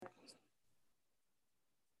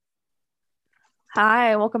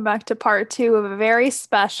Hi, welcome back to part two of a very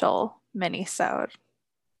special mini-sode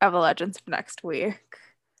of the Legends of Next Week.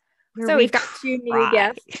 So we've got two new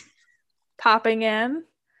guests popping in.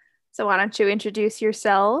 So why don't you introduce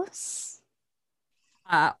yourselves?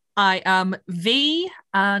 I am V,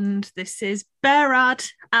 and this is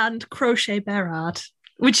Berad and Crochet Berad,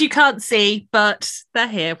 which you can't see, but they're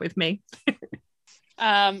here with me.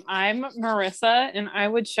 I'm Marissa, and I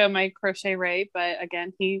would show my crochet Ray, but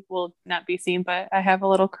again, he will not be seen. But I have a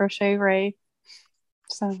little crochet Ray,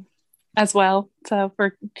 so as well. So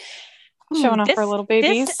we're showing off our little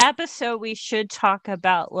babies. This episode, we should talk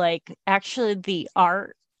about actually the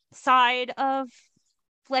art side of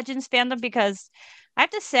Legends fandom, because I have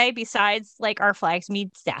to say, besides our Flags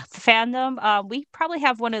Means Death fandom, we probably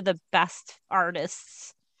have one of the best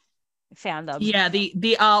artists fandom. Yeah,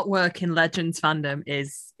 the artwork in Legends fandom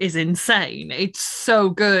is insane. It's so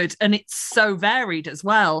good, and it's so varied as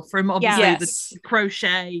well, from obviously the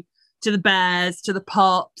crochet to the bears to the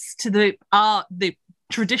pops to the art, the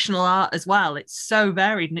traditional art as well. It's so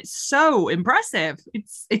varied and it's so impressive.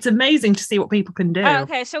 It's amazing to see what people can do.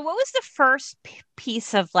 Okay, so what was the first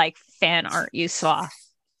piece of fan art you saw?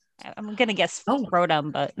 I'm gonna guess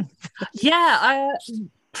Rotom, but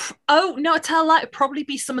oh no, I tell that it'd probably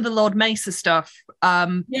be some of the Lord Mesa stuff.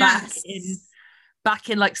 Back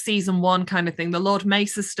in season one kind of thing. The Lord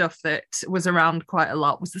Mesa stuff that was around quite a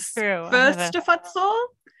lot was the first stuff I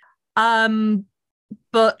saw.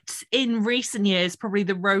 But in recent years, probably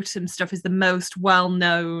the Rotom stuff is the most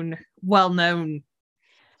well-known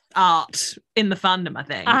art in the fandom, I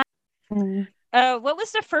think. What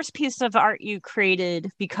was the first piece of art you created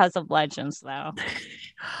because of Legends, though?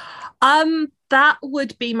 That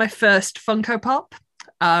would be my first Funko Pop.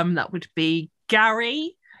 That would be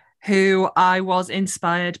Gary, who I was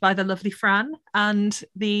inspired by the lovely Fran and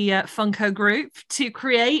the Funko group to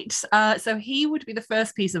create. So he would be the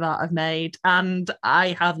first piece of art I've made, and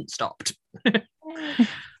I haven't stopped.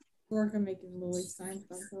 We're gonna make a Lily Stein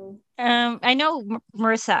Funko. I know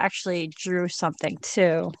Marissa actually drew something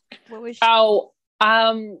too. What was?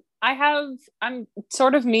 I'm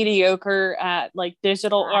sort of mediocre at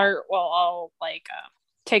digital art. Well, I'll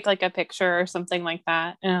take a picture or something like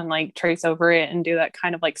that and trace over it and do that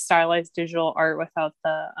kind of stylized digital art without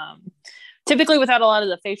the typically without a lot of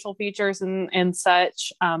the facial features and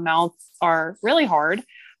such. Mouths are really hard,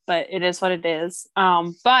 but it is what it is.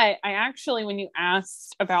 But I actually, when you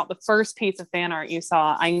asked about the first piece of fan art you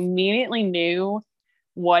saw, I immediately knew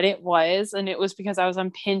what it was, and it was because I was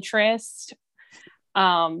on Pinterest.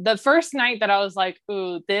 The first night that I was like,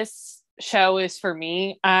 ooh, this show is for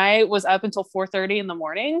me, I was up until 4:30 in the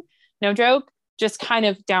morning, no joke, just kind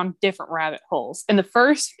of down different rabbit holes. And the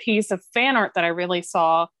first piece of fan art that I really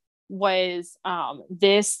saw was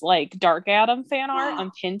this Dark Adam fan art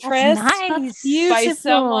on Pinterest. That's nice. By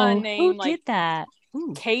someone named Who did that?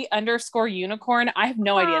 Kate_unicorn. I have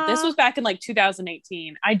no idea. This was back in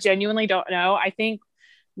 2018. I genuinely don't know. I think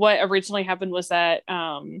what originally happened was that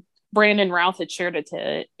Brandon Routh had shared it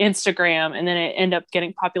to Instagram, and then it ended up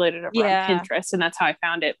getting populated around Pinterest, and that's how I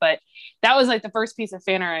found it. But that was the first piece of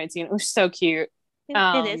fan art I'd seen. It was so cute.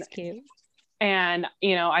 It is cute. And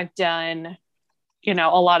I've done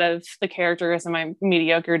a lot of the characters in my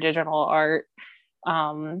mediocre digital art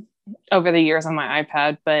over the years on my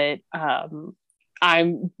iPad, but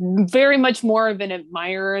I'm very much more of an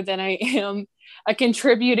admirer than I am a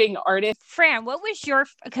contributing artist. Fran, what was your,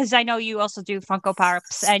 because I know you also do Funko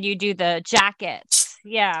Pops and you do the jackets.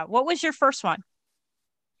 Yeah. What was your first one?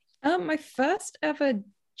 My first ever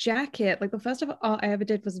jacket, the first ever art I ever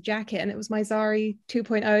did was a jacket, and it was my Zari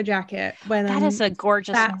 2.0 jacket. That is a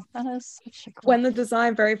gorgeous one. That is such a when the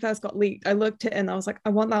design very first got leaked, I looked at it and I was like, I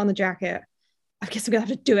want that on the jacket. I guess I'm gonna have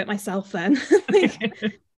to do it myself then.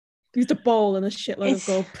 Used a bowl and a shitload of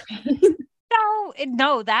gold paint.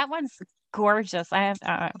 No, that one's gorgeous. I have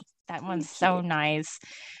that one's so nice.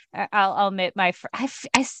 I'll admit I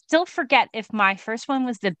still forget if my first one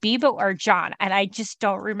was the Bebo or John, and I just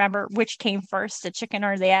don't remember which came first, the chicken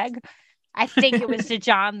or the egg. I think it was the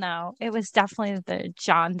John, though. It was definitely the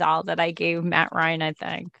John doll that I gave Matt Ryan, I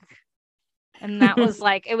think. And that was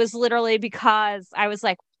it was literally because I was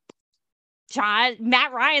like,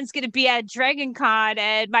 Matt Ryan's going to be at Dragon Con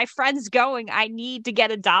and my friend's going. I need to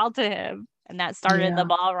get a doll to him. And that started the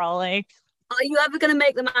ball rolling. Are you ever going to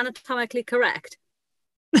make them anatomically correct?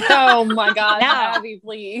 Oh my God, no. Abby,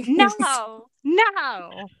 please. No,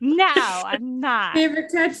 I'm not.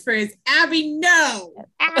 Favorite catchphrase, Abby, no.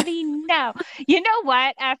 Abby, no. You know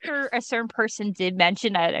what? After a certain person did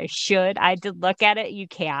mention that I did look at it. You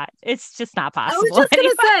can't. It's just not possible. I was just going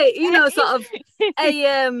to say, sort of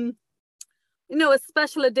a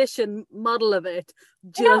special edition model of it.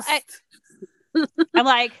 Just I'm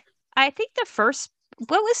like, I think the first,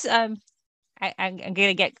 what was I'm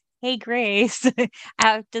gonna get, hey Grace,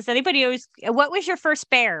 does anybody always, what was your first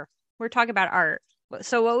bear? We're talking about art.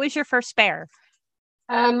 So what was your first bear?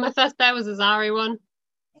 My first bear was a Zari one.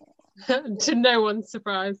 To no one's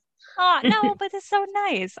surprise. Oh no, but it's so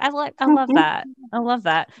nice. I love that. I love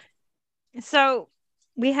that. So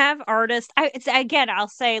we have artists. I'll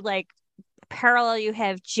say, like, parallel, you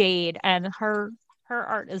have Jade, and her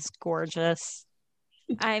art is gorgeous.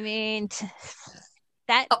 I mean,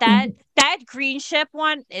 that green ship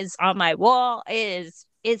one is on my wall. It's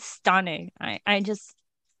stunning.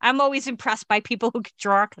 I'm always impressed by people who can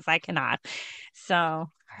draw, because I cannot. So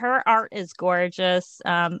her art is gorgeous.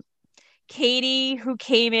 Katie, who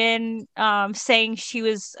came in saying she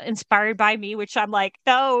was inspired by me, which I'm like,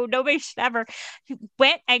 no, nobody should ever.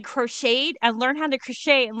 Went and crocheted and learned how to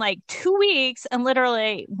crochet in like 2 weeks and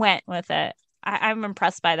literally went with it. I'm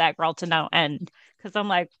impressed by that girl to no end, because I'm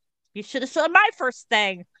like, you should have saw my first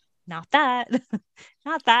thing. Not that.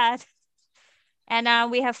 Not that. And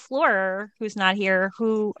we have Flora, who's not here,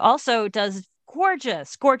 who also does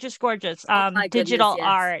gorgeous digital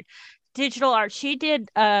art. Digital art. She did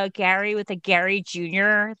Gary with a Gary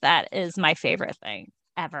Jr. That is my favorite thing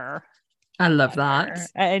ever. I love that.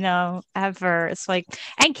 I know, ever. It's like,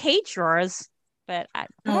 and Kate draws, but I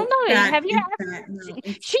don't know. Have you ever?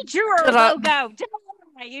 She drew her logo.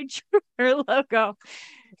 You drew her logo.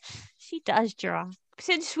 She does draw.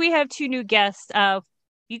 Since we have 2 new guests,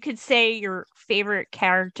 you could say your favorite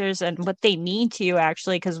characters and what they mean to you,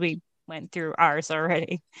 actually, because we went through ours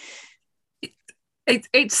already.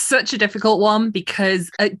 It's such a difficult one,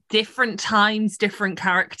 because at different times, different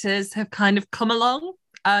characters have kind of come along.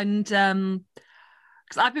 And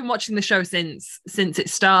because I've been watching the show since it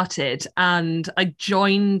started, and I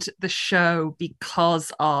joined the show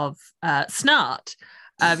because of Snart.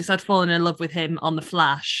 Because I'd fallen in love with him on The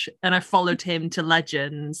Flash, and I followed him to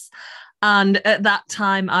Legends. And at that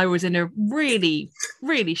time, I was in a really,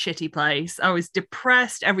 really shitty place. I was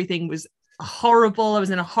depressed. Everything was horrible. I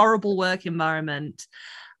was in a horrible work environment.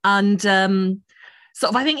 And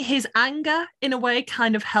sort of, I think his anger, in a way,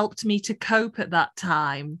 kind of helped me to cope at that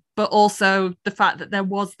time. But also the fact that there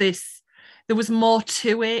was more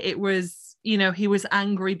to it. It was, he was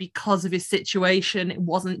angry because of his situation. It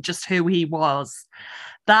wasn't just who he was.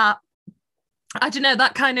 That, I don't know,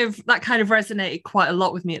 that kind of resonated quite a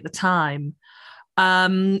lot with me at the time.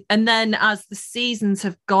 And then as the seasons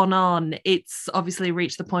have gone on, it's obviously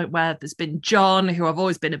reached the point where there's been John, who I've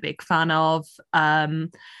always been a big fan of.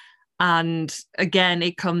 And again,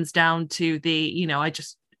 it comes down to I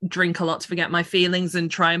just drink a lot to forget my feelings and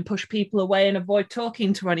try and push people away and avoid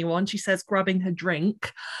talking to anyone. She says, grabbing her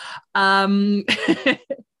drink. And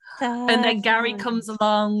then Gary comes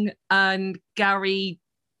along, and Gary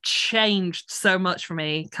changed so much for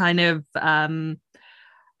me. Kind of,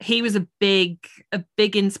 he was a big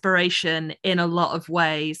inspiration in a lot of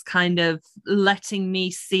ways, kind of letting me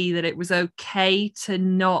see that it was okay to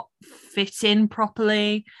not fit in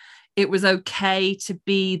properly. It was okay to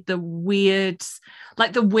be the weird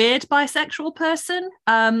bisexual person,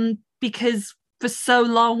 because for so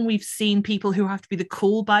long we've seen people who have to be the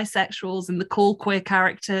cool bisexuals and the cool queer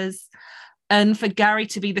characters, and for Gary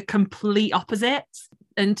to be the complete opposite,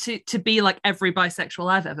 and to be like every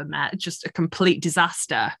bisexual I've ever met, just a complete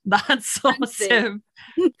disaster.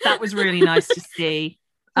 That was really nice to see.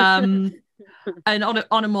 And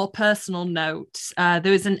on a more personal note,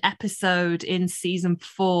 there was an episode in season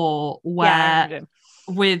 4 where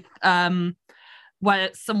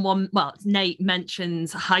Nate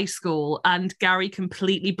mentions high school, and Gary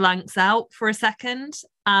completely blanks out for a second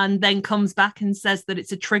and then comes back and says that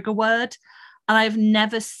it's a trigger word. And I've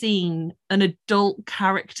never seen an adult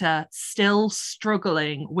character still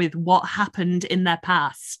struggling with what happened in their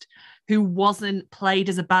past, who wasn't played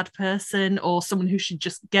as a bad person or someone who should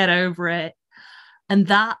just get over it. And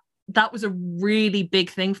that was a really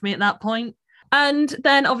big thing for me at that point. And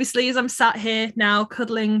then obviously, as I'm sat here now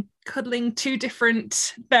cuddling 2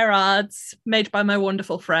 different Berards made by my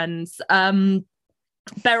wonderful friends,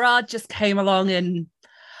 Berard just came along, and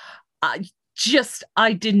I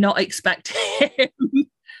did not expect him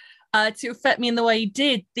to affect me in the way he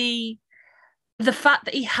did. The fact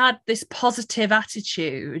that he had this positive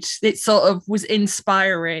attitude, it sort of was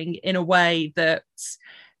inspiring in a way that,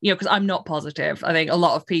 because I'm not positive. I think a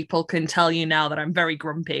lot of people can tell you now that I'm very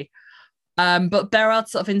grumpy. But Berard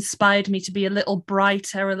sort of inspired me to be a little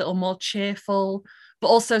brighter, a little more cheerful, but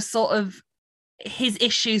also sort of his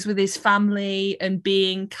issues with his family and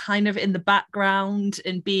being kind of in the background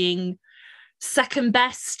and being second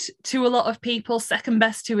best to a lot of people, second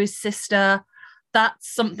best to his sister.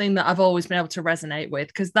 That's something that I've always been able to resonate with,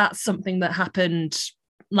 because that's something that happened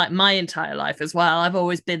like my entire life as well. I've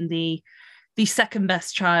always been the second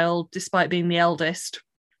best child despite being the eldest.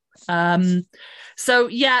 So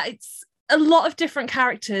yeah, it's a lot of different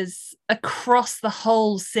characters across the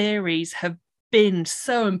whole series have been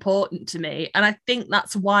so important to me, and I think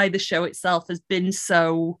that's why the show itself has been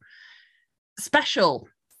so special,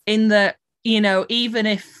 in that, you know, even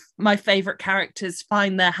if my favorite characters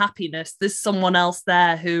find their happiness, there's someone else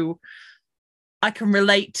there who I can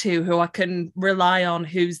relate to, who I can rely on,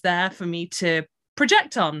 who's there for me to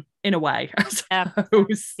project on in a way, I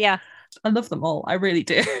suppose. Yeah. I love them all. I really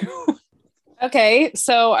do. Okay,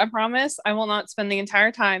 so I promise I will not spend the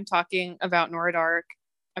entire time talking about Nora Dark.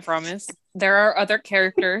 I promise. There are other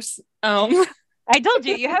characters. I told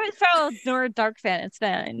you haven't found Nora Dark fan. It's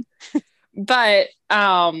fine. But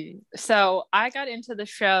so I got into the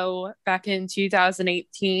show back in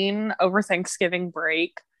 2018 over Thanksgiving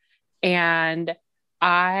break, and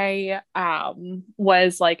I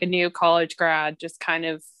was like a new college grad, just kind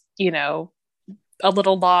of, you know, a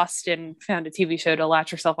little lost, and found a TV show to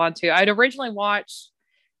latch yourself onto. I'd originally watched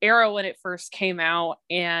Arrow when it first came out,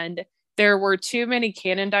 and there were too many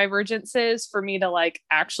canon divergences for me to like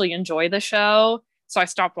actually enjoy the show. So I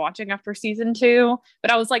stopped watching after season 2,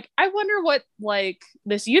 but I was like, I wonder what like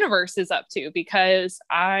this universe is up to, because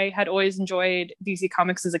I had always enjoyed DC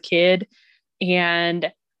Comics as a kid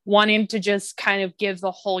and wanting to just kind of give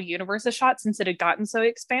the whole universe a shot since it had gotten so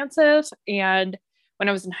expansive. And when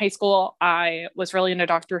I was in high school, I was really into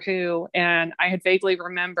Doctor Who, and I had vaguely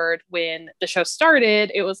remembered when the show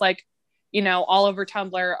started, it was like, you know, all over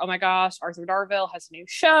Tumblr, oh my gosh, Arthur Darvill has a new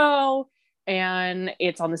show and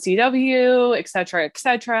it's on the CW, et cetera, et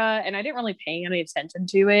cetera. And I didn't really pay any attention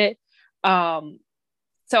to it.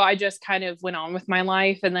 So I just kind of went on with my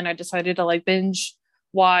life. And then I decided to like binge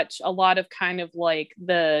watch a lot of kind of like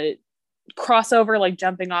the crossover, like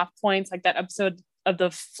jumping off points, like that episode of The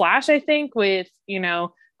Flash, I think, with, you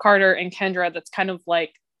know, Carter and Kendra. That's kind of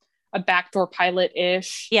like a backdoor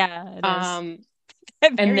pilot-ish. Yeah, it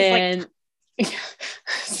is. And then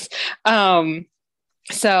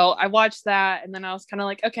so I watched that, and then I was kind of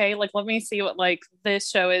like, okay, like let me see what like this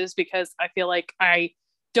show is, because I feel like I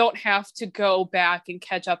don't have to go back and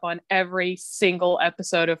catch up on every single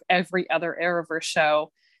episode of every other Arrowverse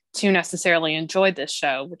show to necessarily enjoy this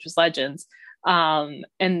show, which was Legends. And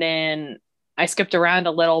then I skipped around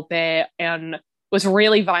a little bit and was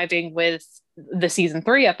really vibing with the season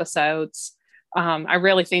 3 episodes. I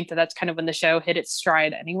really think that that's kind of when the show hit its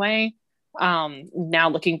stride anyway. Now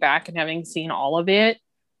looking back and having seen all of it.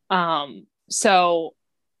 So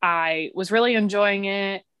I was really enjoying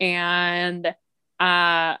it, and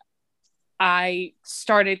I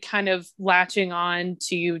started kind of latching on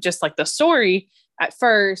to just like the story at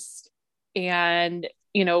first. And,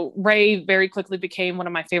 you know, Ray very quickly became one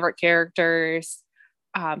of my favorite characters,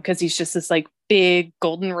 because he's just this like big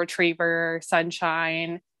golden retriever,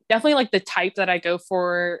 sunshine, definitely like the type that I go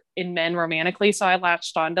for in men romantically. So I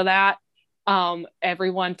latched onto that.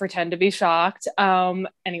 Everyone pretend to be shocked.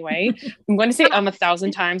 Anyway, I'm going to say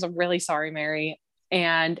 1,000 times. I'm really sorry, Mary.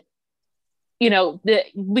 And, you know,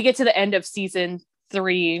 we get to the end of season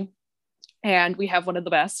 3, and we have one of the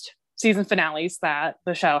best season finales that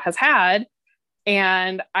the show has had.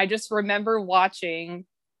 And I just remember watching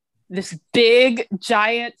this big,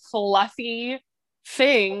 giant, fluffy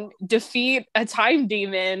thing defeat a time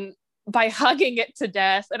demon by hugging it to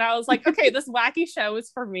death. And I was like, okay, this wacky show is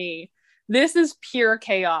for me. This is pure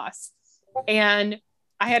chaos. And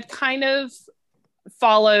I had kind of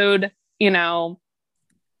followed, you know,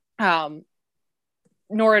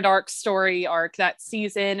 Nora Dark's story arc that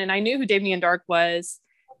season, and I knew who Damien Dark was,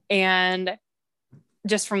 and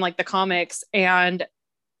just from like the comics. And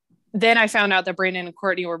then I found out that Brandon and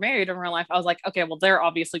Courtney were married in real life. I was like, okay, well, they're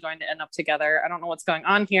obviously going to end up together. I don't know what's going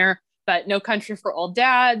on here. But No Country for Old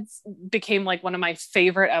Dads became like one of my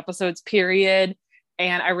favorite episodes, period.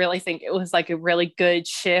 And I really think it was like a really good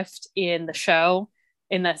shift in the show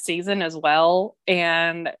in that season as well.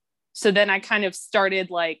 And so then I kind of started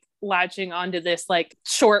like latching onto this like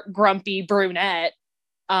short, grumpy brunette,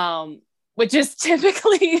 which is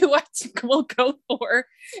typically what we'll go for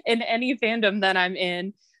in any fandom that I'm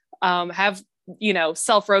in. Have, you know,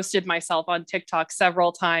 self-roasted myself on TikTok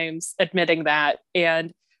several times admitting that.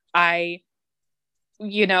 And I,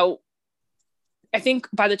 you know, I think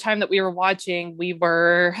by the time that we were watching, we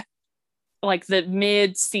were like the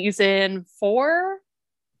mid-season 4,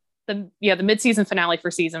 the mid-season finale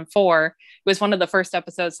for season 4 was one of the first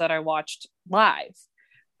episodes that I watched live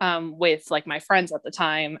with like my friends at the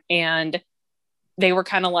time. And they were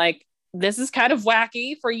kind of like, this is kind of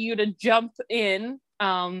wacky for you to jump in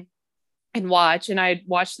and watch. And I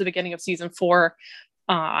watched the beginning of season 4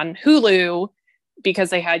 on Hulu because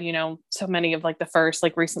they had, you know, so many of like the first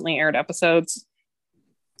like recently aired episodes.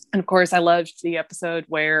 And of course I loved the episode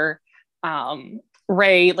where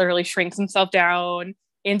Ray literally shrinks himself down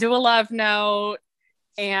into a love note,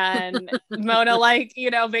 and Mona, like,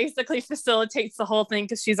 you know, basically facilitates the whole thing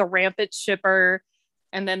because she's a rampant shipper.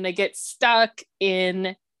 And then they get stuck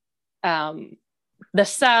in the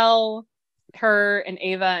cell, her and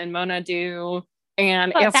Ava and Mona do.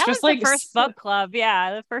 And it's that just was like the first book club.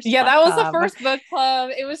 Yeah, the first. Yeah, book that was club. the first book club.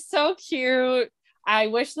 It was so cute. I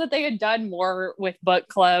wish that they had done more with book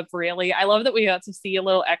club, really. I love that we got to see a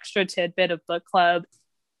little extra tidbit of book club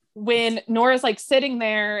when Nora's like sitting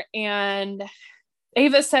there and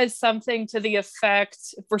Ava says something to the effect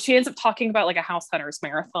where she ends up talking about like a House Hunters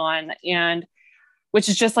marathon, and which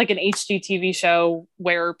is just like an HGTV show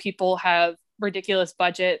where people have ridiculous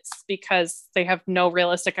budgets because they have no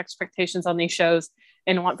realistic expectations on these shows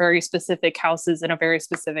and want very specific houses in a very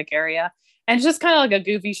specific area. And it's just kind of like a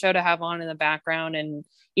goofy show to have on in the background and,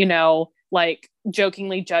 you know, like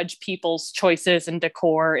jokingly judge people's choices and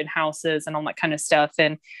decor and houses and all that kind of stuff.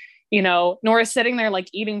 And, you know, Nora's sitting there like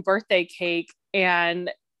eating birthday cake and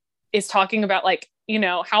is talking about like, you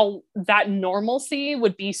know, how that normalcy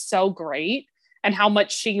would be so great and how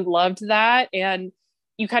much she loved that. And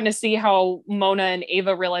you kind of see how Mona and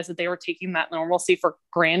Ava realize that they were taking that normalcy for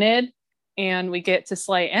granted. And we get to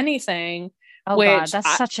Slay Anything. Oh God,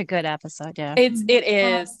 that's such a good episode. Yeah, it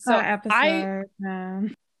is. So episode,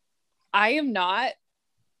 I am not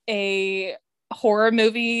a horror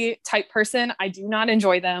movie type person. I do not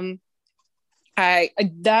enjoy them.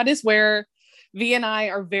 That is where V and I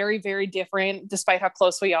are very, very different, despite how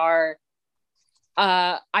close we are.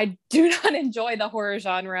 I do not enjoy the horror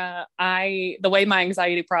genre. The way my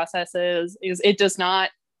anxiety process is it does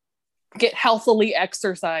not get healthily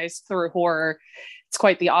exercised through horror. It's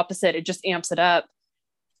quite the opposite. It just amps it up.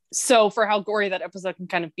 So for how gory that episode can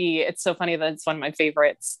kind of be, it's so funny that it's one of my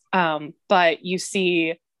favorites. But you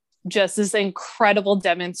see just this incredible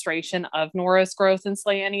demonstration of Nora's growth in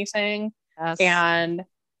Slay Anything. Yes. And,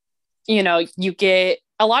 you know, you get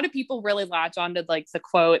a lot of people really latch onto like the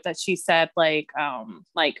quote that she said, like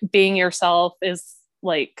being yourself is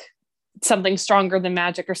like something stronger than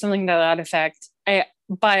magic or something to that effect.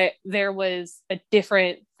 But there was a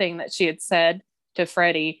different thing that she had said to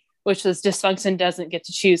Freddie, which was dysfunction doesn't get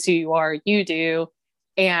to choose who you are, you do.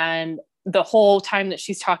 And the whole time that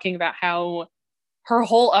she's talking about how her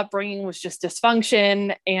whole upbringing was just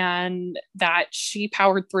dysfunction and that she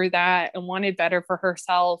powered through that and wanted better for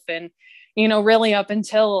herself. And, you know, really up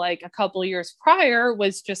until like a couple of years prior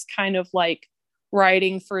was just kind of like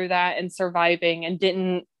riding through that and surviving and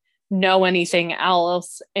didn't know anything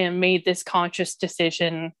else and made this conscious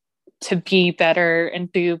decision to be better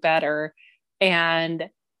and do better. And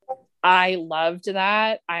I loved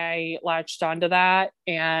that. I latched onto that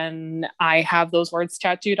and I have those words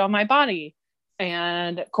tattooed on my body.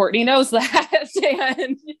 And Courtney knows that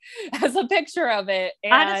and has a picture of it.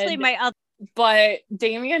 And, honestly, but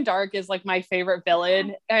Damien Dark is like my favorite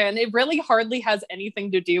villain, and it really hardly has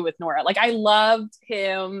anything to do with Nora. Like I loved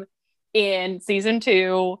him in season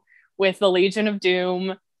 2 with the Legion of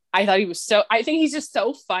Doom. I think he's just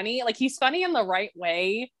so funny. Like he's funny in the right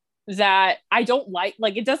way that I don't like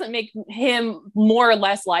it doesn't make him more or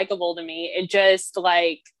less likable to me. It just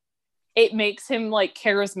like, it makes him like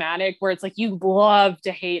charismatic where it's like, you love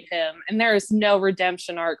to hate him. And there is no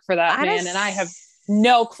redemption arc for that man. And I have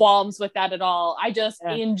no qualms with that at all. I just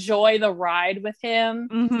enjoy the ride with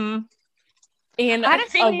him in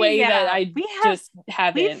a way that I just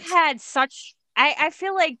haven't. We've had such, I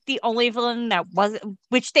feel like the only villain that wasn't,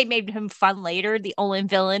 which they made him fun later, the only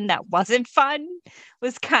villain that wasn't fun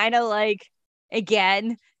was kind of like,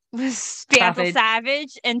 again, was Vandal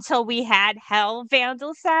Savage until we had Hell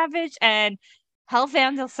Vandal Savage. And Hell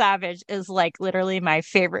Vandal Savage is like literally my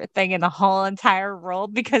favorite thing in the whole entire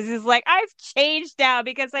world because he's like, I've changed now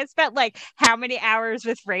because I spent like how many hours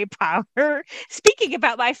with Ray Power speaking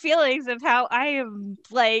about my feelings of how I am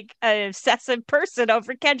like an obsessive person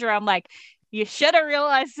over Kendra. I'm like, you should have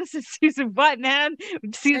realized this is season 1, man.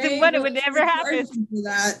 Season 1, it would never happen.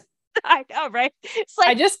 I know, right? It's like,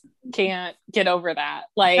 I just can't get over that.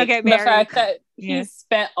 Like the fact that he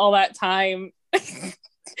spent all that time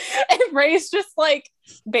and Ray's just like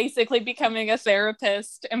basically becoming a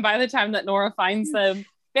therapist. And by the time that Nora finds them,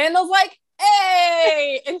 Vandal's like,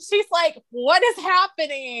 hey! And she's like, what is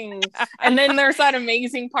happening? And then there's that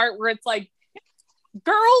amazing part where it's like,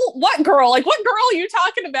 girl? Like, what girl are you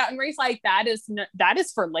talking about? And Ray's like, that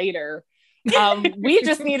is for later. We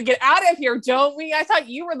just need to get out of here, don't we? I thought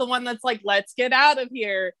you were the one that's like, let's get out of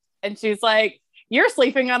here. And she's like, you're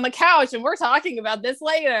sleeping on the couch and we're talking about this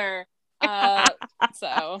later.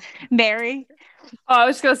 So Mary. Oh, I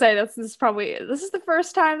was just gonna say this is the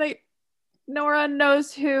first time that Nora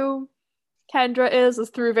knows who Kendra is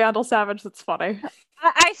through Vandal Savage. That's funny.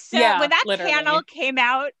 I said when that panel came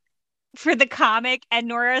out for the comic and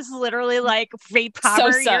Nora's literally like rape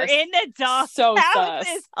Palmer, you're in the dog. So that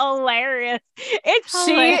is hilarious.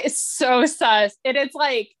 She is so sus. And it's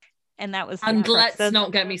like, and that was, and let's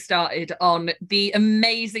not get me started on the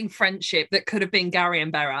amazing friendship that could have been Gary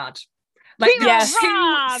and Berad. Like two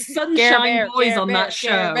sunshine boys on that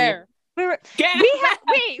show. We had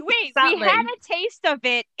a taste of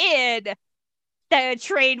it in the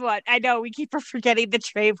train one. I know we keep forgetting the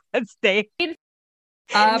train one's name.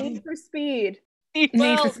 Need for Speed. Need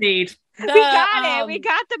for Speed. We got it. We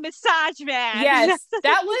got the massage man. Yes,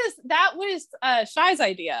 that was Shy's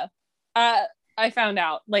idea. I found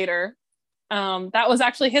out later. That was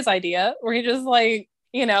actually his idea. Where he just like,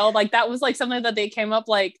 like that was like something that they came up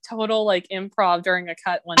like total like improv during a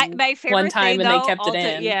cut one time, and they kept it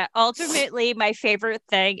in. Yeah, ultimately, my favorite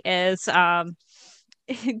thing is Bar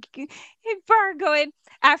going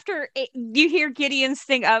after you hear Gideon's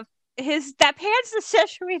thing of that pants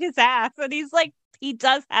accentuate his ass, and he's like, he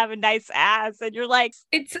does have a nice ass, and you're like,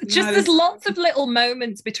 it's just there's lots of little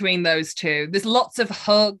moments between those two. There's lots of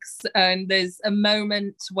hugs, and there's a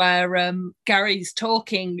moment where Gary's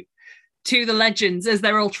talking to the legends as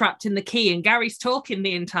they're all trapped in the key, and Gary's talking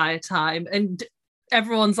the entire time, and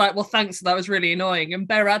everyone's like, well, thanks, that was really annoying. And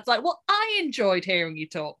Berad's like, well, I enjoyed hearing you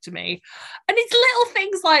talk to me. And it's little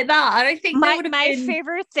things like that. And I think my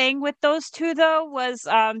favorite thing with those two though was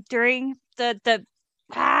during the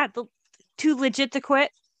Too Legit to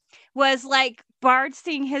Quit was like Bard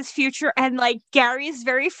seeing his future and like Gary's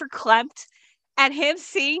very verklempt and him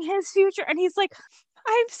seeing his future, and he's like,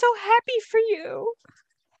 I'm so happy for you.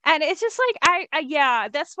 And it's just like, I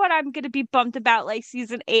that's what I'm going to be bummed about. Like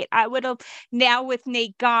season 8, I would have, now with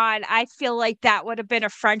Nate gone, I feel like that would have been a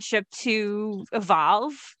friendship to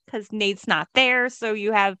evolve because Nate's not there. So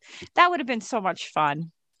that would have been so much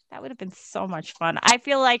fun. That would have been so much fun. I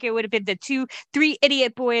feel like it would have been the 3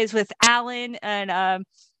 idiot boys with Alan and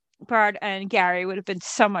Bard and Gary would have been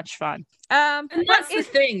so much fun. And that's the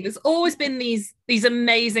thing. There's always been these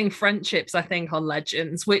amazing friendships, I think, on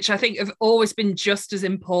Legends, which I think have always been just as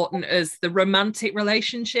important as the romantic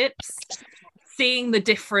relationships. Seeing the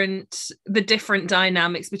different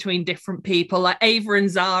dynamics between different people, like Ava and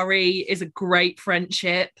Zari is a great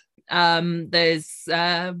friendship. There's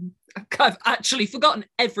I've actually forgotten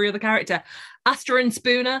every other character. Astra and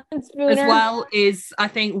Spooner as well is, I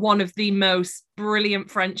think, one of the most brilliant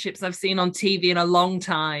friendships I've seen on TV in a long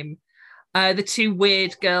time. The 2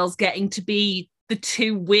 weird girls getting to be the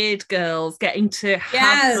 2 weird girls, getting to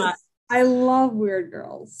have that. I love weird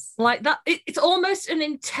girls. Like that, it's almost an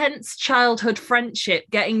intense childhood friendship,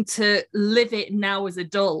 getting to live it now as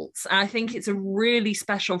adults. I think it's a really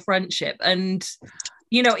special friendship. And,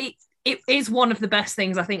 it is one of the best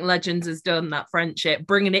things I think Legends has done, that friendship,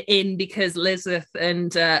 bringing it in because Elizabeth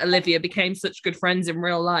and Olivia became such good friends in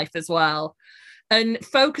real life as well. And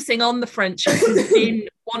focusing on the friendship has been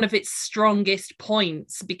one of its strongest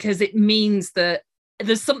points because it means that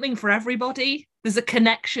there's something for everybody. There's a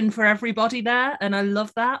connection for everybody there. And I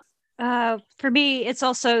love that. For me, it's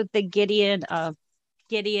also the Gideon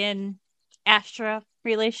Astra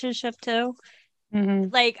relationship too. Mm-hmm.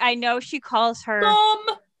 Like, I know she calls her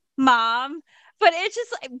mom, but it's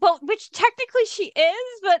just like, well, which technically she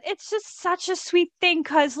is, but it's just such a sweet thing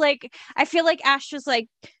because like I feel like Astra's like,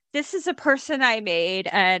 this is a person I made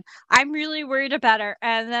and I'm really worried about her.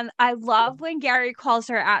 And then I love when Gary calls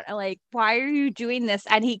her out and like, why are you doing this?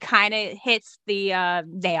 And he kind of hits the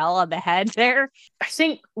nail on the head there. I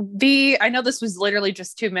think I know this was literally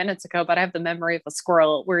just 2 minutes ago, but I have the memory of a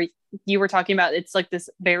squirrel where you were talking about, it's like this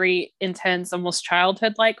very intense, almost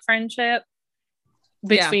childhood-like friendship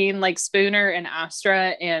between like Spooner and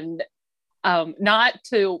Astra, and not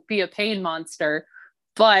to be a pain monster,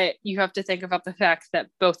 but you have to think about the fact that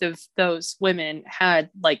both of those women had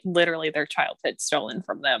like literally their childhood stolen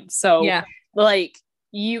from them. So like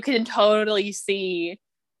you can totally see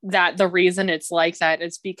that the reason it's like that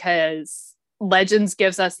is because Legends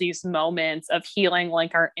gives us these moments of healing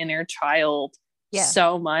like our inner child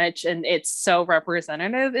so much, and it's so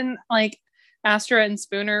representative in like Astra and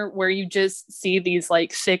Spooner, where you just see these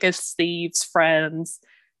like thick as thieves friends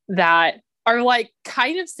that are like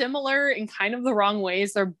kind of similar in kind of the wrong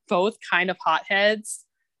ways. They're both kind of hotheads,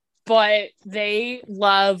 but they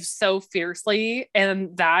love so fiercely,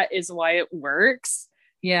 and that is why it works.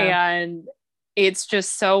 Yeah. And it's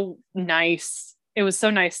just so nice. It was so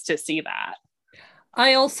nice to see that.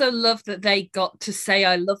 I also love that they got to say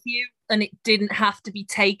I love you, and it didn't have to be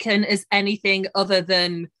taken as anything other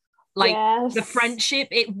than like the friendship.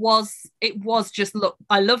 It was just, look,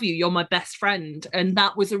 I love you, you're my best friend. And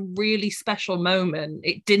that was a really special moment.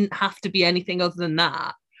 It didn't have to be anything other than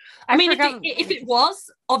that. I mean, if it was,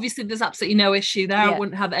 obviously there's absolutely no issue there. I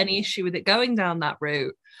wouldn't have any issue with it going down that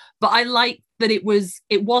route. But I liked that it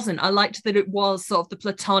wasn't. I liked that it was sort of the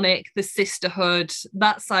platonic, the sisterhood,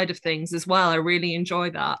 that side of things as well. I really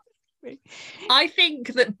enjoy that. I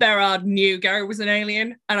think that Berard knew Gary was an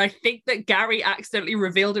alien, and I think that Gary accidentally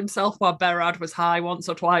revealed himself while Berard was high once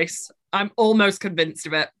or twice. I'm almost convinced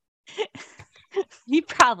of it. He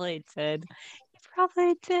probably did.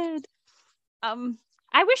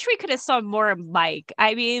 I wish we could have saw more of Mike.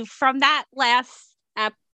 I mean, from that last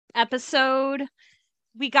episode,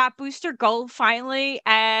 we got Booster Gold finally,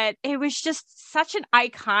 and it was just such an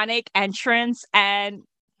iconic entrance. And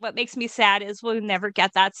what makes me sad is we'll never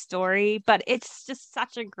get that story, but it's just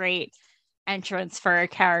such a great entrance for a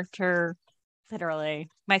character. Literally,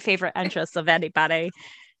 my favorite entrance of anybody.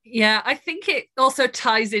 Yeah, I think it also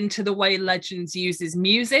ties into the way Legends uses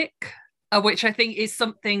music, which I think is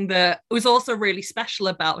something that was also really special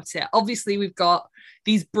about it. Obviously, we've got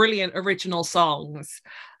these brilliant original songs,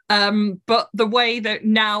 but the way that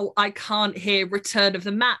now I can't hear Return of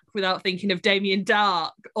the Mac without thinking of Damien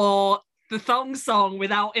Dark, or the Thong Song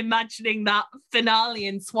without imagining that finale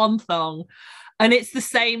in Swan Thong. And it's the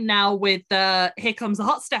same now with Here Comes a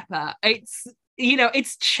Hot Stepper. It's,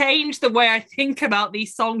 it's changed the way I think about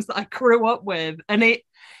these songs that I grew up with. And it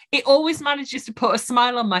always manages to put a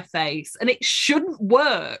smile on my face, and it shouldn't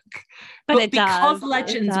work. But because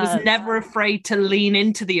Legends was never afraid to lean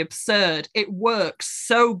into the absurd, it works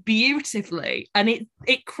so beautifully, and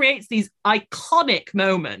it creates these iconic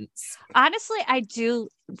moments. Honestly,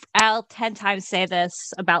 I'll 10 times say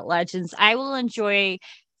this about Legends. I will enjoy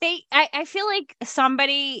I feel like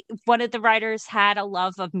one of the writers had a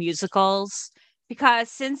love of musicals, because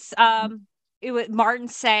since it was Martin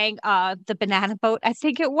sang the Banana Boat, I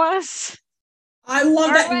think it was. I love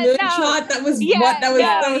that moonshot. That was yeah.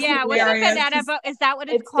 With the Banana Boat, is that what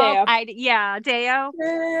it's called? Deo. Deo.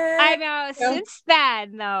 I know. Yeah. Since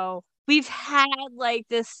then, though, we've had like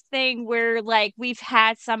this thing where like we've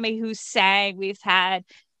had somebody who sang. We've had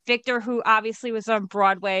Victor, who obviously was on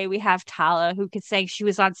Broadway. We have Tala, who could sing. She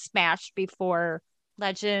was on Smash before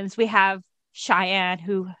Legends. We have Cheyenne,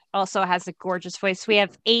 who also has a gorgeous voice. We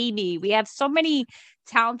have Amy. We have so many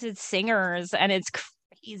talented singers, and it's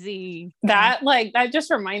crazy. That just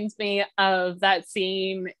reminds me of that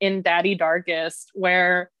scene in Daddy Darkest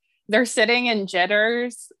where they're sitting in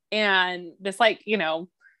Jitters, and this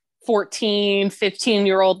 14,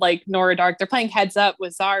 15-year-old Nora Dark, they're playing Heads Up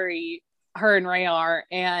with Zari, her and Ray are,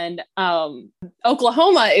 and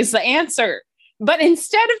Oklahoma is the answer. But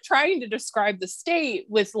instead of trying to describe the state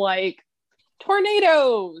with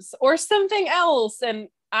tornadoes or something else, and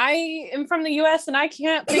I am from the US and I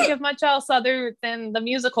can't think of much else other than the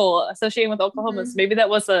musical associated with Oklahoma. So maybe that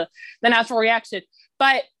was the natural reaction.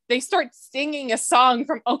 But they start singing a song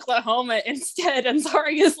from Oklahoma instead, and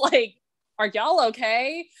Zari is like, are y'all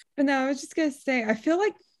okay? But no, I was just gonna say, I feel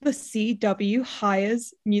like the CW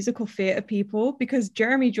hires musical theater people, because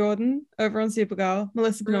Jeremy Jordan over on Supergirl,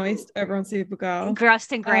 Melissa Benoist over on Supergirl,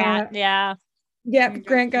 Grustin Grant, yeah,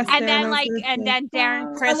 Grant Gustin, and then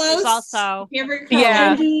Darren Criss is also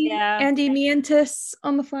Andy Mientus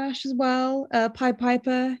on The Flash as well. Pied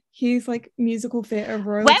Piper, he's musical theater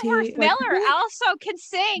royalty. Wentworth Miller also can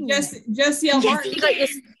sing. Jesse L. Martin. You got your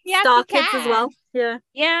Star Kids as well. Yeah.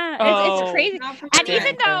 It's crazy. And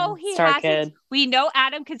even though he hasn't, we know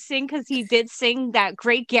Adam could sing because he did sing that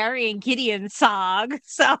great Gary and Gideon song.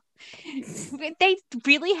 So they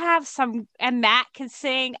really have some, and Matt can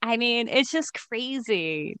sing. I mean, it's just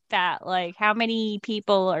crazy that how many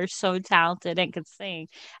people are so talented and can sing.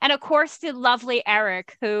 And of course, the lovely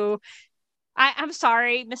Eric, who I'm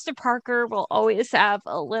sorry, Mr. Parker will always have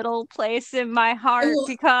a little place in my heart,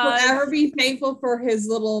 because forever be thankful for his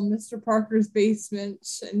little Mr. Parker's basement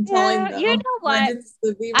and telling them. You know what?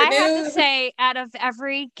 I have to say, out of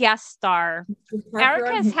every guest star,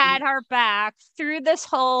 Eric has had our back through this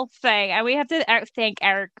whole thing, and we have to thank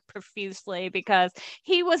Eric profusely, because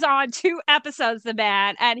he was on 2 episodes of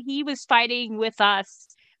that, and he was fighting with us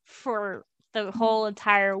for the whole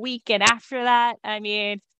entire week. And after that, I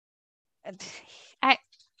mean, I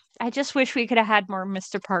just wish we could have had more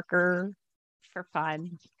Mr. Parker for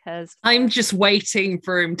fun because I'm just waiting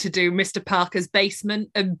for him to do Mr. Parker's Basement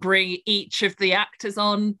and bring each of the actors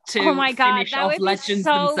on to oh my god, finish that off would Legends be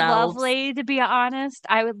so themselves. lovely, to be honest.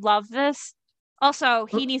 I would love this. Also,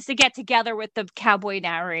 he needs to get together with the cowboy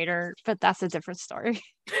narrator, but that's a different story.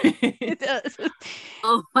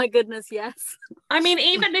 Oh my goodness, yes. I mean,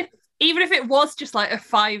 even if it was just like a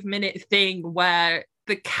 5-minute thing where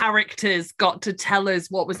the characters got to tell us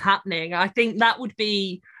what was happening, I think that would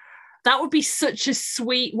be such a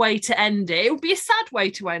sweet way to end it. It would be a sad way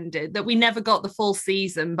to end it that we never got the full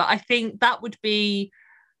season, but I think that would be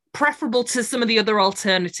preferable to some of the other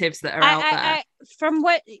alternatives that are out there. From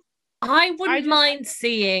what I wouldn't mind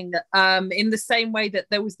seeing, in the same way that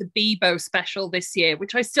there was the Bebo special this year,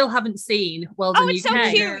 which I still haven't seen. Well done, it's UK. so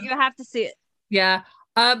cute. You have to see it. Yeah.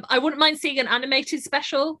 I wouldn't mind seeing an animated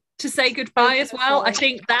special to say goodbye as well. I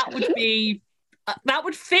think that would be that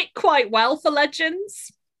would fit quite well for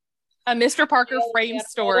Legends. A Mr. Parker frame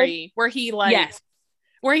story where he intros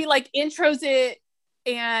it,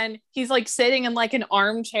 and he's like sitting in like an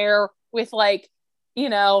armchair with like, you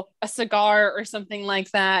know, a cigar or something like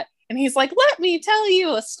that. And he's like, let me tell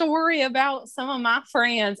you a story about some of my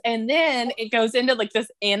friends. And then it goes into like this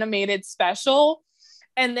animated special.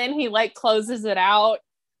 And then he like closes it out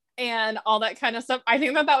and all that kind of stuff. I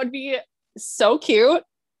think that would be so cute.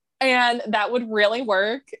 And that would really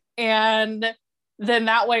work. And then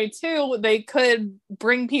that way too, they could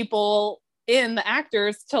bring people in, the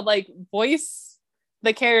actors, to like voice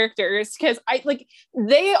the characters, because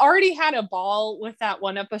they already had a ball with that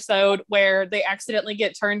one episode where they accidentally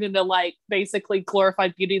get turned into like basically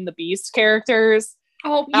glorified Beauty and the Beast characters.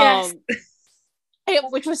 Oh yes.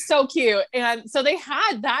 Which was so cute. And so they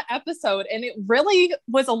had that episode, and it really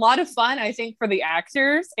was a lot of fun, I think, for the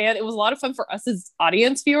actors, and it was a lot of fun for us as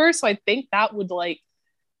audience viewers. So I think that would like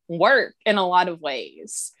work in a lot of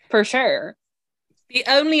ways for sure. The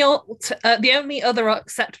only other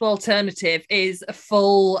acceptable alternative is a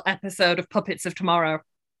full episode of Puppets of Tomorrow.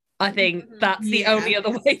 I think that's the only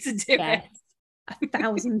other way to do it.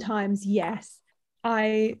 1,000 times yes.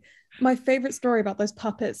 My favorite story about those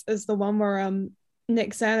puppets is the one where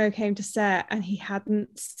Nick Zano came to set and he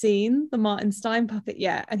hadn't seen the Martin Stein puppet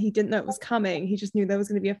yet, and he didn't know it was coming. He just knew there was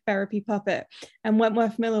going to be a therapy puppet. And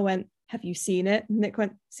Wentworth Miller went, "Have you seen it?" And Nick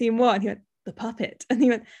went, "Seen what?" And he went, "The puppet." And he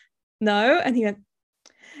went, "No." And he went,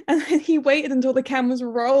 and then he waited until the camera's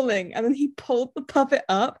rolling, and then he pulled the puppet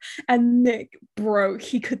up, and Nick broke.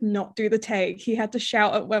 He could not do the take. He had to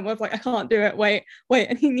shout at Wentworth, like, "I can't do it, wait."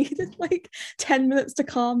 And he needed like 10 minutes to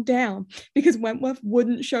calm down because Wentworth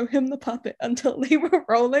wouldn't show him the puppet until they were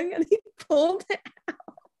rolling, and he pulled it out.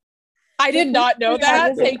 I did not know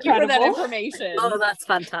that. Thank you for that information. Oh, that's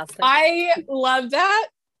fantastic. I love that.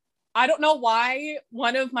 I don't know why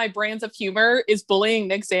one of my brands of humor is bullying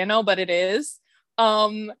Nick Zano, but it is.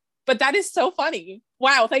 But that is so funny.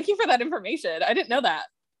 Wow, thank you for that information. I didn't know that.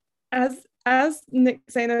 As Nick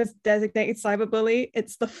Zano's designated cyberbully,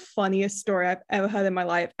 it's the funniest story I've ever heard in my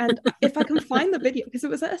life. And if I can find the video, because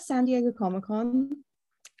it was at a San Diego Comic-Con,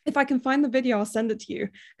 if I can find the video, I'll send it to you,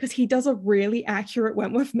 because he does a really accurate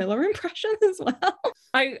Wentworth Miller impression as well.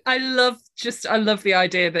 I love the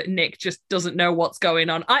idea that Nick just doesn't know what's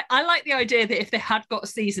going on. I like the idea that if they had got a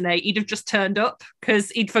season 8, he'd have just turned up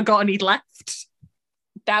because he'd forgotten he'd left.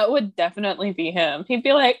 That would definitely be him. He'd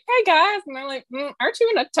be like, "Hey guys," and they're like, "Aren't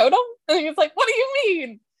you in a totem?" And he's like, "What do you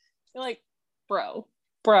mean?" You're like, bro.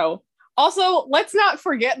 Also, let's not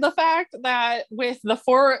forget the fact that with the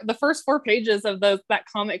first 4 pages of that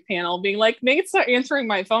comic panel being like, "Nate's not answering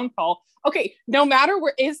my phone call." Okay, no matter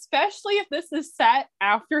where, especially if this is set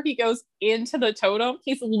after he goes into the totem,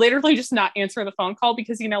 he's literally just not answering the phone call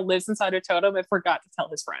because he now lives inside a totem and forgot to tell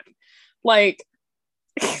his friend. Like,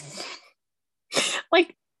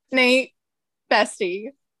 like, Nate,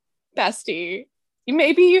 bestie,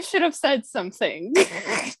 maybe you should have said something.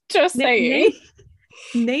 Just saying.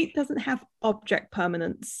 Nate doesn't have object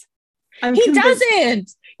permanence. He doesn't.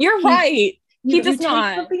 You're right. He does not.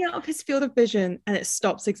 Take something out of his field of vision and it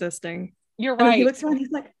stops existing. You're right. He looks around,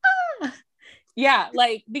 he's like, ah. Yeah,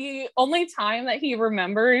 like the only time that he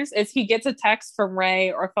remembers is he gets a text from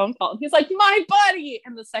Ray or a phone call, and he's like, "My buddy,"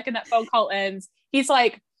 and the second that phone call ends, he's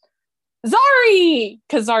like, "Zari,"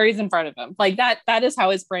 because Zari's in front of him. Like that is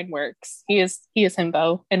how his brain works. He is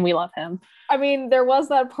himbo, and we love him. I mean, there was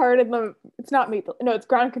that part in it's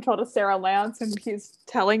Ground Control to Sarah Lance, and he's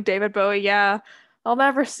telling David Bowie, "Yeah, I'll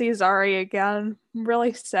never see Zari again. I'm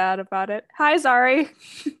really sad about it. Hi, Zari."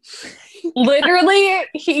 Literally,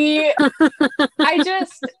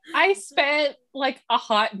 I spent like a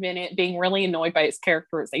hot minute being really annoyed by his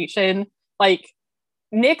characterization. Like,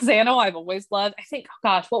 Nick Zano, I've always loved. I think, oh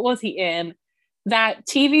gosh, what was he in? that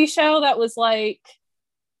TV show that was like,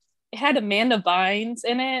 it had Amanda Bynes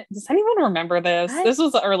in it. Does anyone remember this? What? This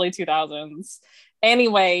was the early 2000s.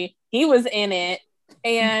 Anyway, he was in it.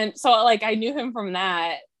 And so like I knew him from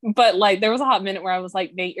that. But like there was a hot minute where I was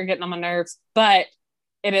like, Nate, you're getting on my nerves. But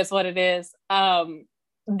it is what it is.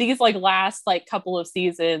 These like last like couple of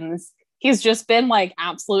seasons, he's just been like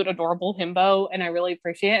absolute adorable himbo, and I really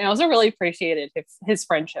appreciate it. And I also really appreciated his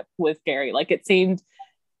friendship with Gary. Like it seemed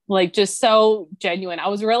like just so genuine. I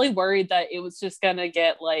was really worried that it was just gonna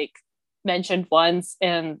get like mentioned once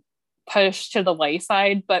and pushed to the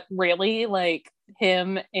wayside, but really like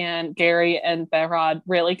him and Gary and Behrad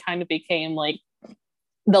really kind of became like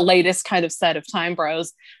the latest kind of set of Time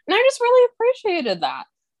Bros. And I just really appreciated that.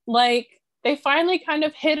 Like they finally kind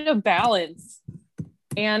of hit a balance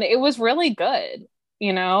and it was really good.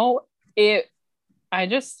 You know, I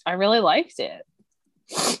really liked it.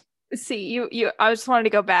 See, I just wanted to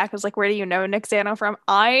go back. I was like, where do you know Nick Zano from?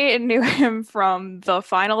 I knew him from The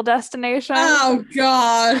Final Destination. Oh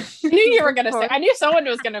gosh. I knew you were gonna say, I knew someone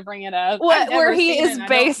was gonna bring it up. Where he is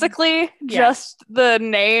basically just the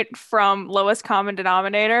Nate from Lowest Common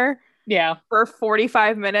Denominator. Yeah. For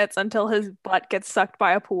 45 minutes until his butt gets sucked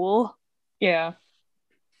by a pool. Yeah.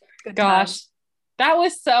 Good gosh. Time. That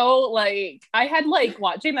was so like, I had like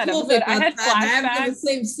watching that episode. I had flashbacks. I haven't the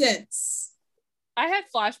same since. I had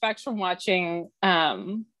flashbacks from watching, I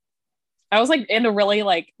was like into really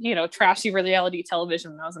like, you know, trashy reality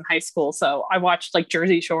television when I was in high school. So I watched like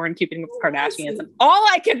Jersey Shore and Keeping Up with the Kardashians. And all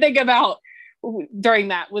I could think about during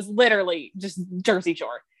that was literally just Jersey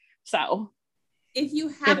Shore. So. If you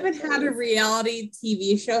haven't had a reality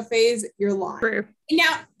TV show phase, you're lying. True.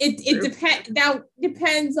 Now, it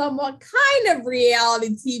depends on what kind of reality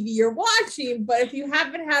TV you're watching. But if you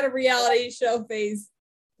haven't had a reality show phase,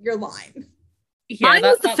 you're lying. Yeah, mine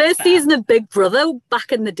was the first season of Big Brother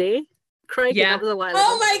back in the day. Craig, yeah. That was a while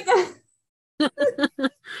ago. My God.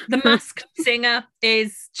 The Masked Singer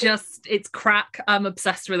is just, it's crack. I'm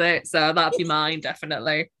obsessed with it. So that'd be mine,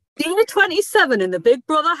 definitely. Day 27 in the Big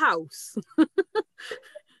Brother house.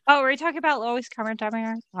 Oh, were you talking about Lois Cameron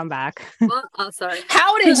Deminger? I'm back. What? Oh, sorry.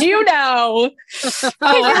 How did you know?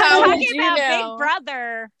 How did you know? Big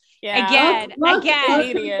Brother. Yeah. Again.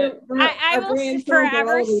 I will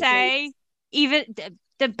forever say, even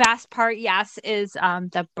the best part, yes, is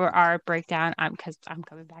our breakdown. Because I'm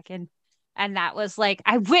coming back in, and that was like,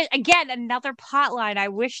 I wish again another plot line I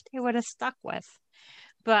wish they would have stuck with,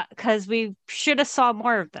 but because we should have saw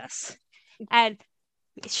more of this, and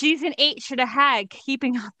season 8 should have had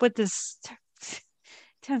Keeping Up with this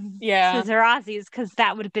to Aussies, because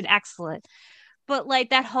that would have been excellent. But like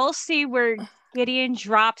that whole scene where Gideon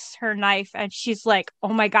drops her knife and she's like, oh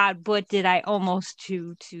my God, what did I almost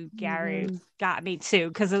do to Gary? Got me too.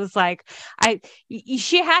 Because it was like,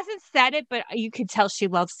 she hasn't said it, but you can tell she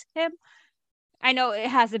loves him. I know it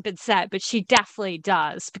hasn't been said, but she definitely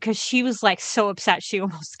does, because she was like so upset she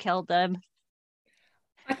almost killed him.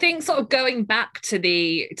 I think sort of going back to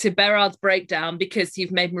Behrad's breakdown, because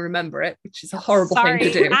you've made me remember it, which is a horrible thing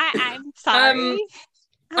to do. I'm sorry.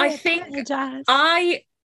 I think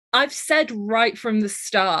I've said right from the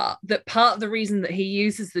start that part of the reason that he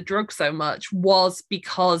uses the drug so much was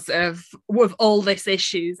because of with all this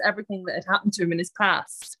issues, everything that had happened to him in his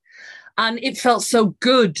past. And it felt so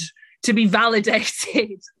good to be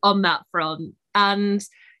validated on that front. And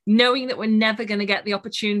knowing that we're never going to get the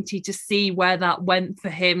opportunity to see where that went for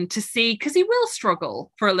him, to see, because he will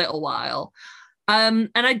struggle for a little while. And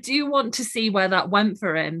I do want to see where that went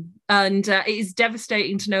for him. And it is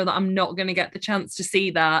devastating to know that I'm not going to get the chance to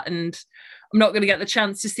see that. And I'm not going to get the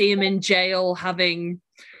chance to see him in jail having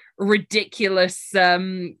ridiculous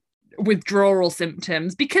withdrawal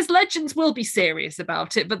symptoms, because Legends will be serious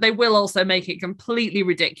about it, but they will also make it completely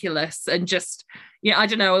ridiculous and just, I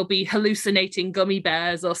don't know, he'll be hallucinating gummy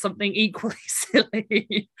bears or something equally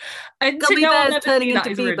silly. And gummy bears turning into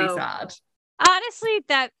that is Bebo. really sad. Honestly,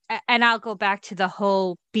 and I'll go back to the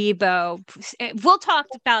whole Bebo. We'll talk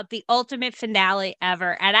about the ultimate finale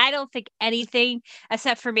ever, and I don't think anything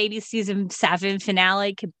except for maybe season 7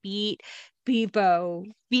 finale could beat Bebo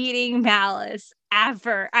beating Malice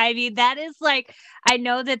ever. I mean, that is like, I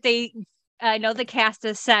know the cast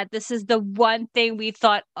has said this is the one thing we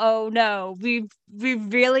thought, oh no, we've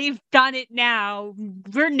really done it now.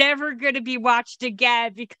 We're never going to be watched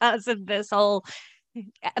again because of this whole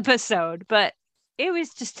episode. But it was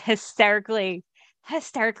just hysterically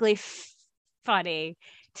funny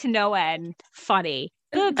to no end. Funny.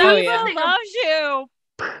 The Bebo loves you.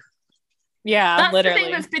 Yeah, that's literally.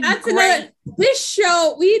 The thing that's been great. This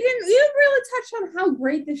show, we didn't really touch on how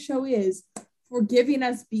great this show is for giving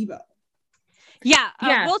us Bebo.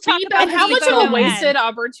 We'll talk about how much of a wasted and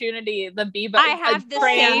opportunity the Bebo. I have the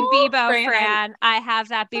same Bebo Fran. I have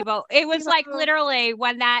that Bebo. It was like literally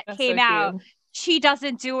when that came out, she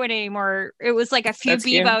doesn't do it anymore. It was like a few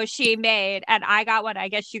Bebos she made, and I got one. I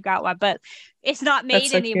guess you got one, but it's not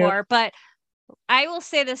made anymore. Cute. But I will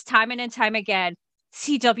say this time and time again.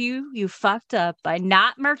 CW, you fucked up by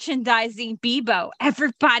not merchandising Bebo.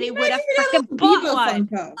 Everybody would have freaking bought one.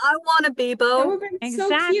 I want a Bebo.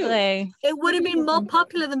 Exactly. So it would have been more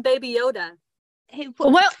popular than Baby Yoda.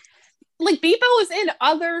 Well, like Bebo is in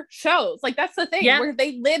other shows. Like that's the thing where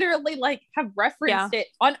they literally like have referenced it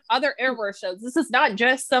on other Arrowverse shows. This is not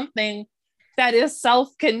just something that is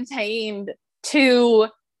self-contained to,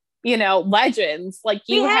 Legends. Like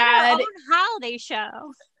you had our own holiday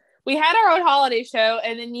show. We had our own holiday show,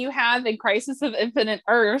 and then you have in Crisis of Infinite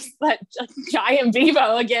Earths that giant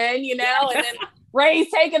Bebo again, and then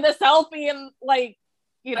Ray's taking the selfie and like,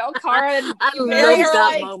 Kara and Mary are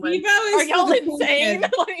like, are y'all insane?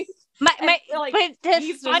 But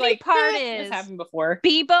the funny part is, this happened before.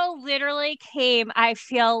 Bebo literally came, I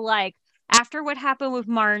feel like, after what happened with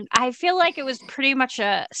Martin, I feel like it was pretty much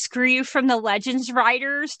a screw you from the Legends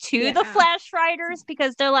writers to the Flash writers,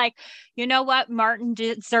 because they're like, you know what? Martin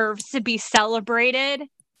deserves to be celebrated.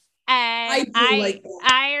 And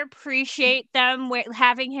I appreciate them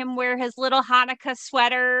having him wear his little Hanukkah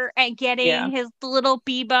sweater and getting his little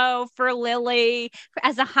Bebo for Lily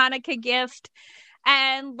as a Hanukkah gift.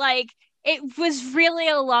 And like, it was really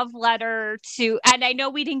a love letter to, and I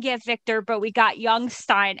know we didn't get Victor, but we got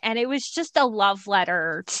Youngstein, and it was just a love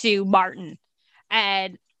letter to Martin.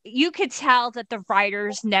 And you could tell that the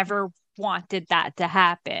writers never wanted that to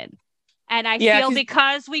happen. And I feel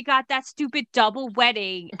because we got that stupid double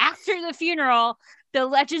wedding after the funeral, the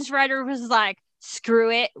Legends writer was like,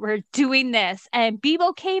 screw it, we're doing this. And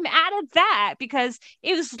Bebo came out of that because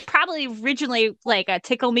it was probably originally like a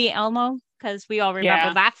Tickle Me Elmo, because we all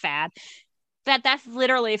remember that fad. That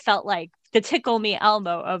literally felt like the Tickle Me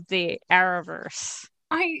Elmo of the Arrowverse.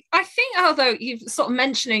 I think, although you've sort of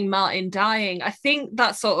mentioning Martin dying, I think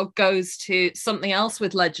that sort of goes to something else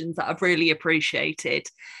with Legends that I've really appreciated.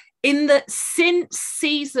 In that since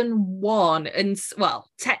season 1, and well,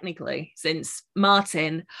 technically since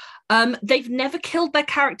Martin, they've never killed their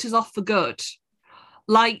characters off for good.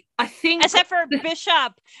 Like, I think... Except for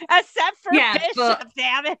Bishop. Bishop,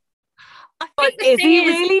 damn it. But is he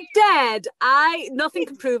really dead? Nothing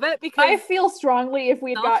can prove it, because I feel strongly if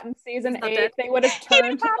we'd gotten season 8, they would have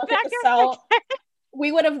turned to look at the cell.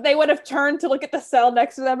 They would have turned to look at the cell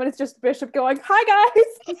next to them, and it's just Bishop going, "Hi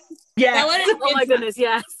guys." Yeah. Oh my goodness,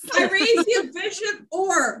 yes. Iracia, Bishop,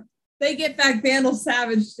 or they get back Vandal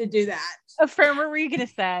Savage to do that. Fern, what were you gonna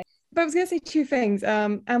say? But I was gonna say two things.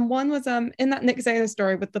 And one was in that Nick Zano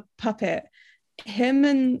story with the puppet. Him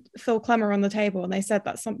and Phil Clem are on the table, and they said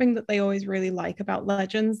that's something that they always really like about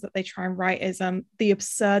Legends that they try and write is the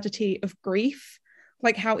absurdity of grief.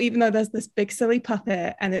 Like how even though there's this big silly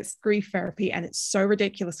puppet and it's grief therapy and it's so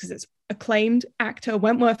ridiculous because it's acclaimed actor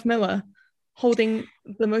Wentworth Miller holding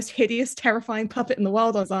the most hideous, terrifying puppet in the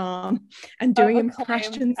world on his arm and doing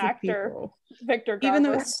impressions of people. Victor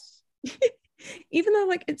Garvis. Even though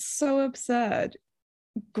like it's so absurd,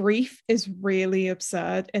 grief is really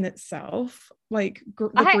absurd in itself. Like the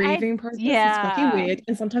grieving process is fucking weird,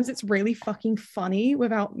 and sometimes it's really fucking funny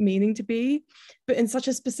without meaning to be, but in such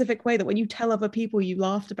a specific way that when you tell other people you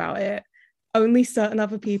laughed about it, only certain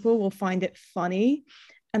other people will find it funny.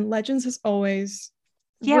 And Legends has always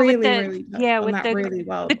really really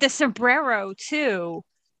well with the sombrero too.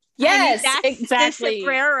 Yes, I mean, exactly. The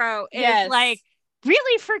sombrero is like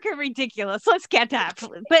really freaking ridiculous. Let's get that.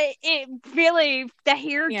 But it really, the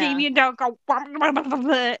hair Damien don't go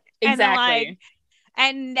exactly.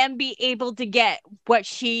 And then be able to get what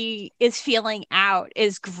she is feeling out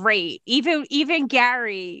is great. Even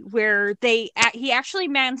Gary, where he actually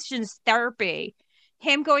mentions therapy.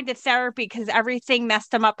 Him going to therapy because everything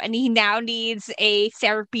messed him up and he now needs a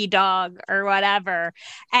therapy dog or whatever.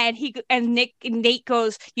 And Nate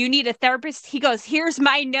goes, "You need a therapist?" He goes, "Here's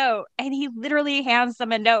my note." And he literally hands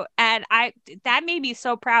them a note. And that made me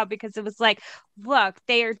so proud because it was like, look,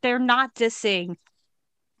 they're not dissing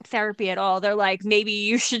therapy at all. They're like, maybe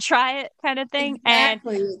you should try it kind of thing.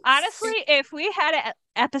 Exactly. And honestly, if we had an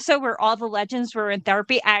episode where all the Legends were in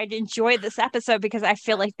therapy, I'd enjoy this episode because I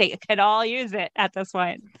feel like they could all use it at this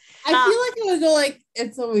point. I feel like it would go like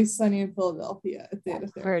It's Always Sunny in Philadelphia at the end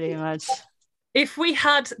of therapy. Pretty much. If we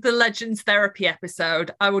had the Legends therapy episode,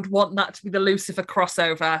 I would want that to be the Lucifer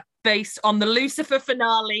crossover based on the Lucifer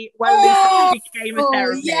finale where Lucifer became a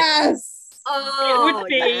therapist. Yes. It would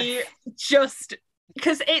be just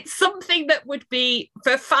because it's something that would be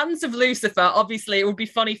for fans of Lucifer. Obviously, it would be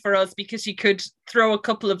funny for us because you could throw a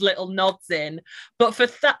couple of little nods in. But for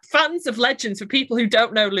fans of Legends, for people who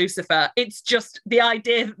don't know Lucifer, it's just the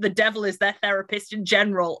idea that the devil is their therapist in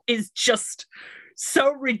general is just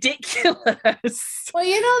so ridiculous. Well,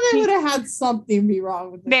 they would have had something be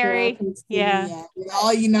wrong with the therapist. Yeah.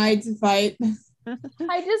 All unite to fight.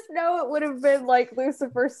 I just know it would have been like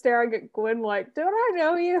Lucifer staring at Gwen like, don't I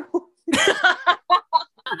know you?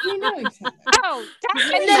 You know each other. Oh,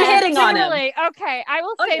 and then hitting on him. Okay, I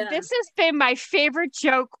will say this has been my favorite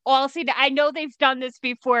joke all season. I know they've done this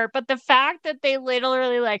before, but the fact that they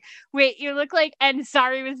literally like, wait, you look like, and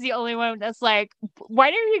Zari was the only one that's like,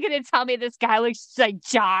 when are you going to tell me this guy looks like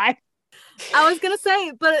John? I was going to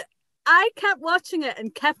say, but I kept watching it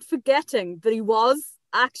and kept forgetting that he was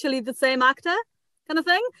actually the same actor kind of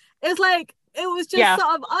thing. It was just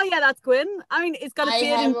sort of, oh yeah, that's Gwyn. I mean, he's got a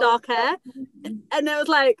beard and dark hair. And it was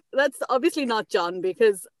like, that's obviously not John,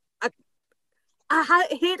 because I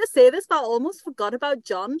hate to say this, but I almost forgot about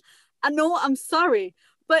John. I know, I'm sorry.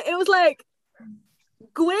 But it was like,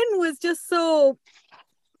 Gwyn was just so...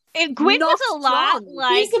 And Gwyn was a lot John.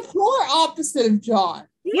 like... He's the polar opposite of John.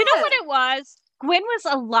 Yeah. You know what it was? Gwyn was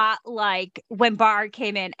a lot like when Bard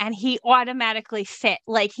came in and he automatically fit.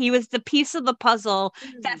 Like he was the piece of the puzzle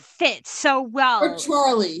that fit so well. Or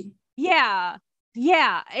Charlie. Yeah.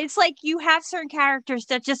 Yeah. It's like you have certain characters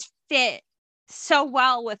that just fit so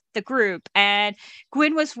well with the group. And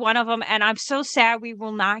Gwyn was one of them. And I'm so sad we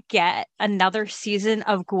will not get another season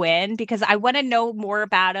of Gwyn because I want to know more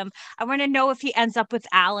about him. I want to know if he ends up with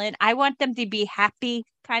Alan. I want them to be happy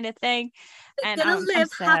kind of thing. And gonna live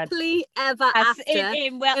happily ever after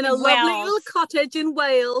in a lovely little cottage in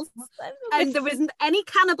Wales, and there isn't any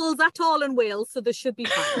cannibals at all in Wales, so there should be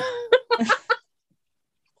fine.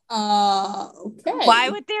 Okay. Why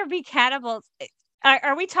would there be cannibals?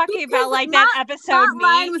 Are we talking about like that episode? Matt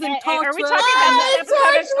Ryan was in Torchwood. Are we talking about that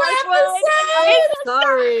episode?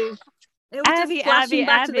 Sorry, it was Abby, just flashing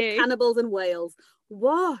back to the Abby. cannibals in Wales.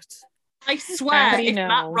 What? I swear, if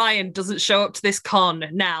Matt Ryan doesn't show up to this con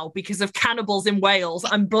now because of cannibals in Wales,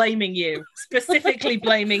 I'm blaming you. Specifically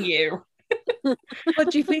blaming you.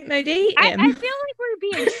 What do you think they'd eat him? I feel like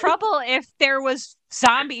we'd be in trouble if there was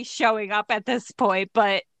zombies showing up at this point,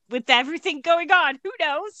 but with everything going on, who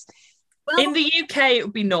knows? Well, in the UK, it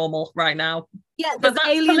would be normal right now. Yeah, there's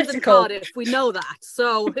aliens in Cardiff. We know that.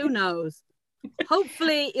 So who knows?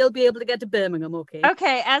 Hopefully, you'll be able to get to Birmingham, okay?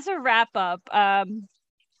 Okay, as a wrap-up,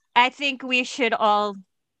 I think we should all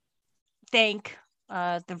thank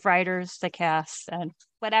the writers, the cast, and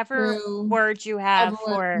whatever words you have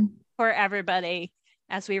for everybody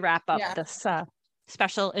as we wrap up this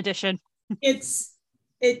special edition.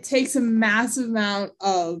 It takes a massive amount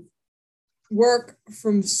of work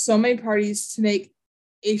from so many parties to make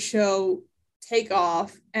a show take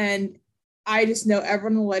off, and I just know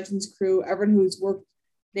everyone in the Legends crew, everyone who's worked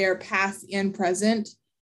there past and present,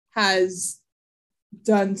 has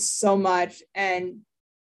done so much, and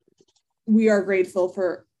we are grateful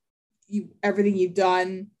for you, everything you've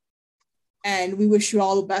done, and we wish you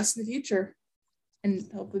all the best in the future, and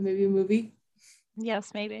hopefully maybe a movie.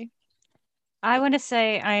 Yes, maybe. I want to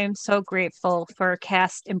say I am so grateful for a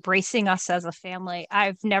cast embracing us as a family.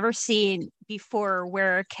 I've never seen before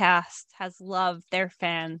where a cast has loved their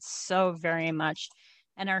fans so very much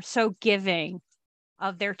and are so giving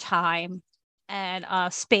of their time and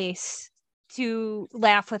space to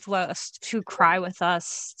laugh with us, to cry with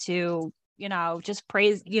us, to, just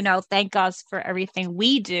praise, thank us for everything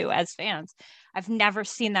we do as fans. I've never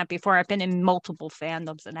seen that before. I've been in multiple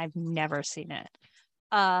fandoms and I've never seen it.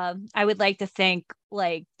 I would like to thank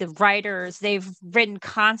the writers. They've written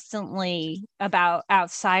constantly about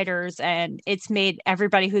outsiders, and it's made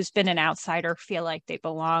everybody who's been an outsider feel like they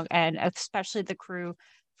belong, and especially the crew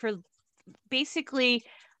for basically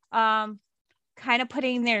kind of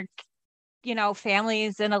putting their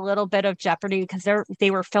families in a little bit of jeopardy because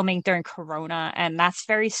they were filming during Corona, and that's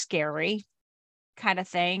very scary kind of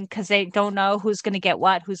thing because they don't know who's going to get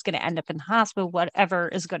what, who's going to end up in the hospital, whatever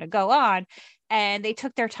is going to go on. And they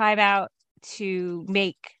took their time out to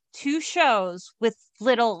make 2 shows with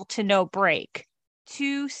little to no break,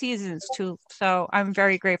 2 seasons. So I'm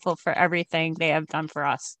very grateful for everything they have done for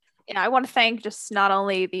us. I want to thank just not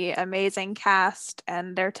only the amazing cast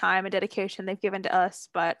and their time and dedication they've given to us,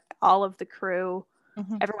 but all of the crew,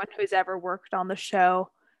 everyone who's ever worked on the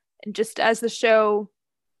show. And just as the show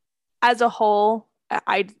as a whole,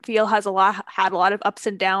 I feel had a lot of ups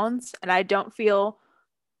and downs, and I don't feel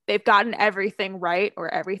they've gotten everything right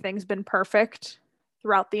or everything's been perfect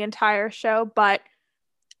throughout the entire show. But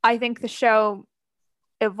I think the show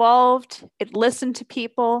evolved, it listened to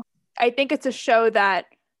people. I think it's a show that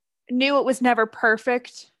knew it was never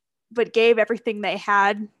perfect, but gave everything they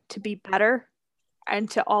had to be better and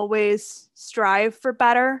to always strive for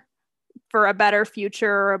better, for a better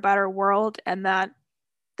future or a better world. And that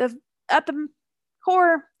at the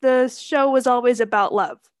core, the show was always about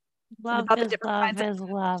love. Love about is the different love kinds is of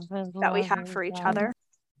love that we have for each other.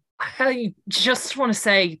 I just want to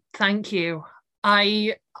say thank you.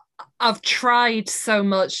 I've tried so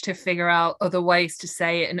much to figure out other ways to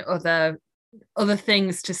say it and other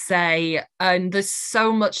things to say, and there's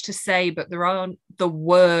so much to say, but there aren't the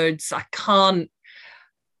words. I can't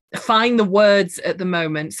find the words at the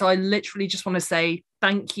moment, so I literally just want to say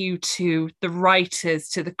thank you to the writers,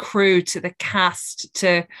 to the crew, to the cast,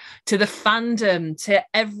 to the fandom, to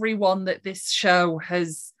everyone that this show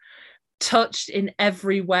has touched in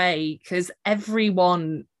every way, because every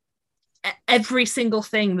single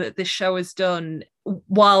thing that this show has done,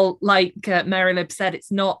 while like Mary Lib said,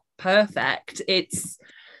 it's not perfect,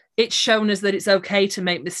 it's shown us that it's okay to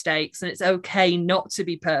make mistakes and it's okay not to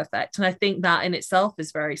be perfect, and I think that in itself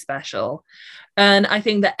is very special. And I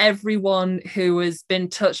think that everyone who has been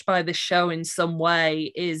touched by this show in some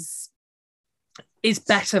way is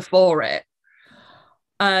better for it.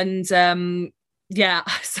 And yeah,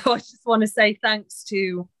 so I just want to say thanks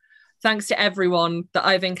to everyone that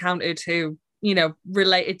I've encountered who, you know,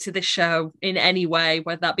 related to this show in any way,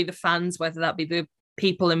 whether that be the fans, whether that be the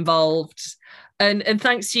people involved, and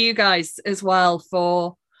thanks to you guys as well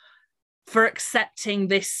for accepting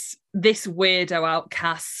this weirdo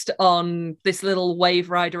outcast on this little wave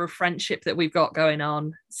rider of friendship that we've got going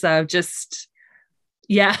on. So just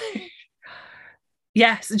just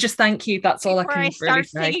thank you. That's all I can really say. Before I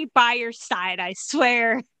start singing by your side, I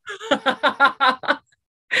swear. I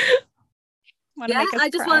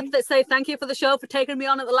just wanted to say thank you for the show, for taking me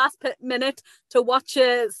on at the last minute to watch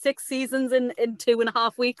 6 seasons in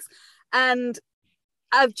 2.5 weeks. And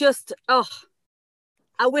I've just, I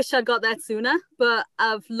wish I got that sooner, but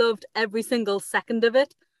I've loved every single second of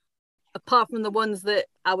it, apart from the ones that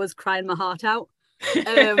I was crying my heart out.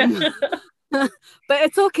 But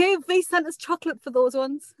it's okay. V sent us chocolate for those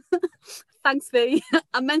ones. Thanks, V.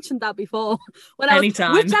 I mentioned that before.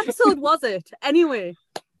 Anytime. Which episode was it? Anyway.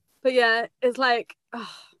 But yeah, it's like,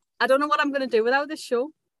 I don't know what I'm going to do without this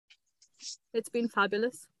show. It's been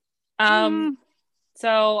fabulous.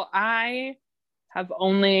 So I have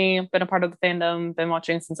only been a part of the fandom, been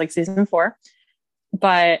watching since like season 4.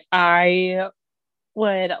 But I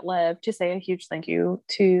would love to say a huge thank you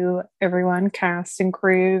to everyone, cast and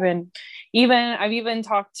crew. And I've even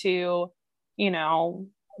talked to, you know,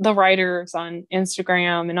 the writers on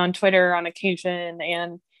Instagram and on Twitter on occasion.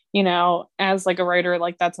 And you know, as like a writer,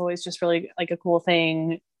 like that's always just really like a cool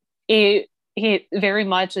thing. It very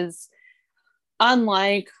much is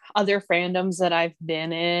unlike other fandoms that I've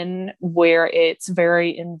been in, where it's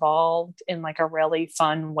very involved in like a really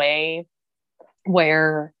fun way,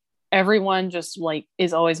 where everyone just like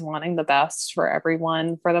is always wanting the best for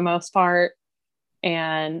everyone for the most part.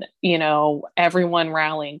 And, you know, everyone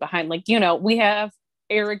rallying behind, like, you know, we have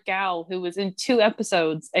Eric Gao, who was in 2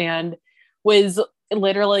 episodes and was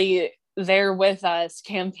literally there with us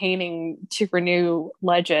campaigning to renew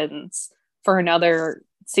Legends for another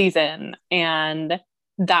season. And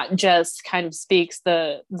that just kind of speaks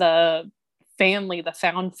the family, the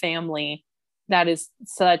found family, that is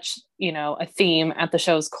such, you know, a theme at the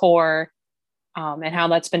show's core, and how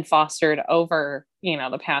that's been fostered over, you know,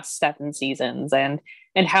 the past 7 seasons, and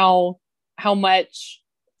how much,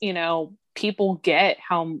 you know, people get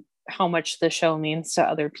how much the show means to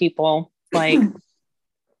other people. Like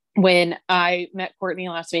when I met Courtney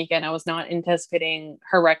last weekend, I was not anticipating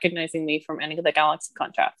her recognizing me from any of the Galaxy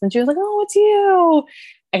contracts. And she was like, "Oh, it's you."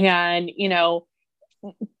 And, you know,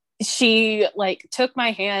 she like took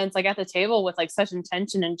my hands like at the table with like such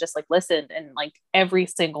intention and just like listened. And like every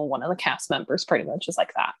single one of the cast members pretty much is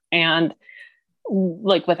like that. And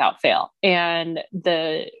like without fail. And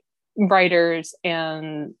the writers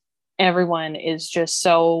and everyone is just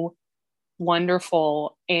so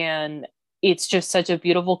wonderful. And it's just such a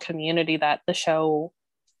beautiful community that the show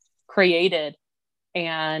created.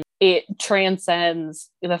 And it transcends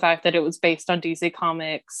the fact that it was based on DC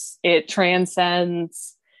Comics. It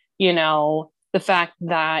transcends, you know, the fact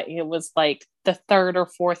that it was like the 3rd or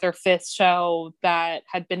 4th or 5th show that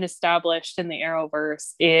had been established in the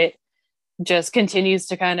Arrowverse. It just continues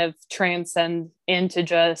to kind of transcend into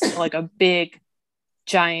just like a big,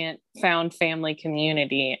 giant found family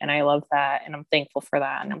community. And I love that. And I'm thankful for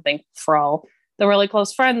that. And I'm thankful for all the really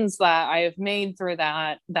close friends that I have made through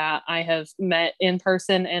that I have met in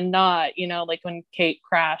person and not, you know, like when Kate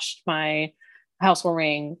crashed my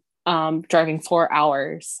housewarming, driving 4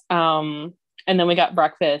 hours. And then we got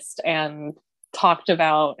breakfast and talked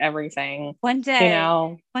about everything. One day,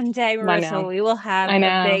 Marissa, we will have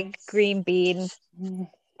a big green bean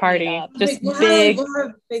party. Just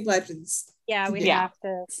big legends. Yeah, we have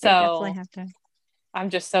to. So definitely have to. I'm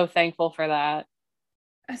just so thankful for that.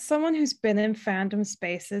 As someone who's been in fandom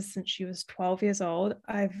spaces since she was 12 years old,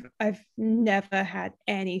 I've never had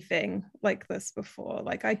anything like this before.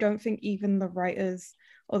 Like, I don't think even the writers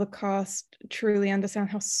or the cast truly understand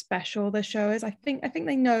how special the show is. I think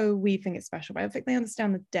they know we think it's special, but I don't think they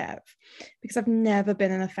understand the depth, because I've never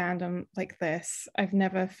been in a fandom like this. I've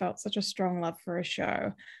never felt such a strong love for a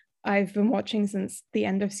show. I've been watching since the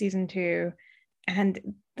end of season 2, and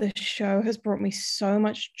the show has brought me so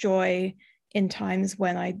much joy in times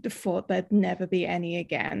when I thought there'd never be any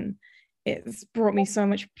again. It's brought me so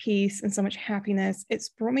much peace and so much happiness. It's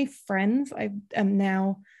brought me friends I am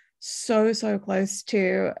now so close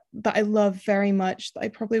to, that I love very much, that I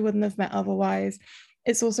probably wouldn't have met otherwise.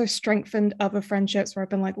 It's also strengthened other friendships where I've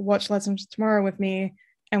been like, watch Legends Tomorrow with me,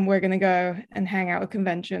 and we're gonna go and hang out at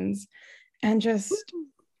conventions. And just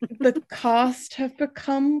the cast have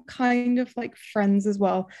become kind of like friends as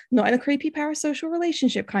well, not in a creepy parasocial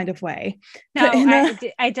relationship kind of way. No,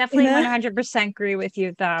 I definitely 100% agree with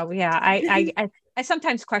you though. Yeah, I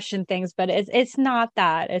sometimes question things, but it's not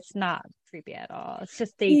that. It's not creepy at all. It's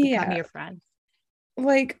just they become your friend.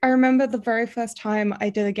 Like, I remember the very first time I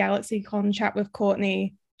did a GalaxyCon chat with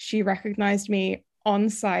Courtney, she recognized me on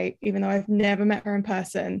site, even though I've never met her in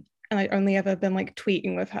person, and I'd only ever been like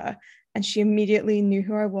tweeting with her. And she immediately knew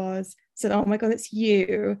who I was, said, "Oh my God, it's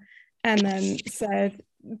you." And then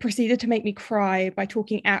proceeded to make me cry by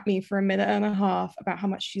talking at me for a minute and a half about how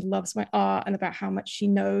much she loves my art and about how much she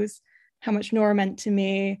knows how much Nora meant to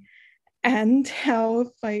me, and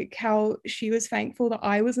how she was thankful that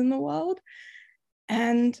I was in the world.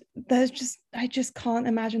 And I just can't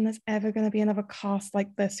imagine there's ever going to be another cast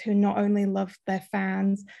like this who not only love their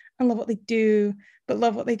fans and love what they do, but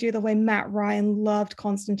love what they do the way Matt Ryan loved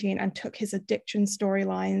Constantine and took his addiction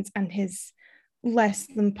storylines and his less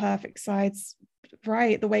than perfect sides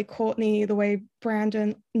right. The way Courtney, the way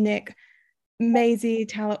Brandon, Nick, Maisie,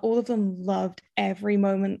 Talat, all of them loved every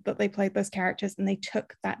moment that they played those characters, and they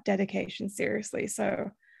took that dedication seriously.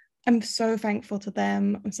 So I'm so thankful to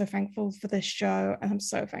them. I'm so thankful for this show, and I'm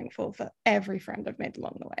so thankful for every friend I've made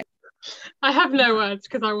along the way. I have no words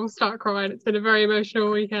because I will start crying. It's been a very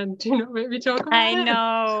emotional weekend. Do not make me talk about it. I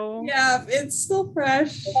know. Yeah, it's still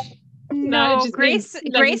fresh. No, Grace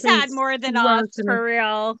had more than us, for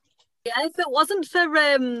real. Yeah, if it wasn't for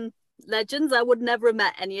Legends, I would never have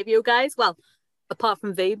met any of you guys. Well, apart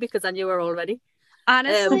from V, because I knew her already.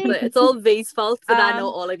 Honestly, but it's all V's fault that I know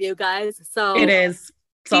all of you guys. So it is.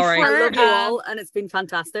 Sorry, I love you all, and it's been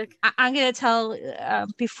fantastic. I'm gonna tell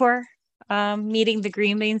before meeting the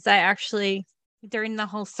Green Beans, I actually during the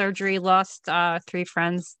whole surgery lost 3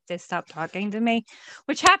 friends. They stopped talking to me,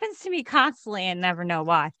 which happens to me constantly and never know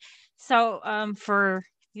why. So for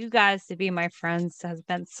you guys to be my friends has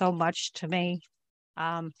meant so much to me.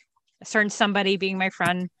 A certain somebody being my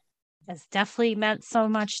friend has definitely meant so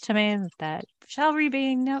much to me. That Shelby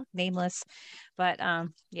being nameless, but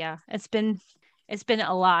yeah, it's been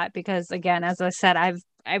a lot, because again, as I said,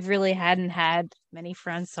 I've really hadn't had many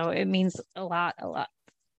friends, so it means a lot.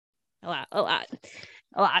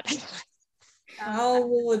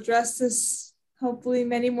 We'll address this hopefully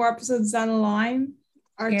many more episodes down the line.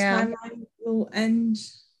 Our timeline will end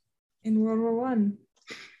in World War One.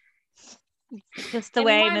 Just the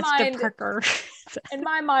way Mr. Parker. In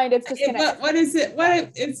my mind, it's just gonna. What is it?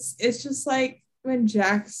 It's just like when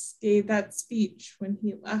Jax gave that speech when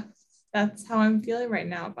he left. That's how I'm feeling right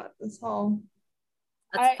now about this whole.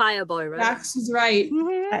 That's Fireboy, right? Jax is right.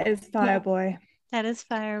 Mm-hmm. That is Fireboy. That is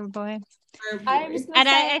Fireboy.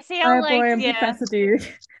 I feel Fireboy like and Professor Dude.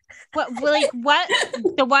 What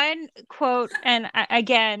the one quote, and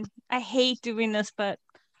again, I hate doing this, but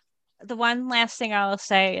the one last thing I'll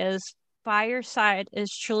say is, "By Your Side"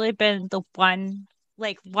 has truly been the one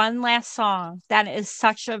last song that is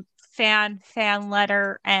such a fan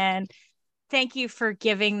letter, and thank you for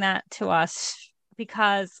giving that to us,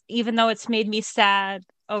 because even though it's made me sad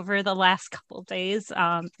over the last couple of days,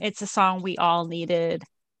 it's a song we all needed.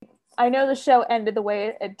 I know the show ended the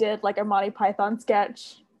way it did, like a Monty Python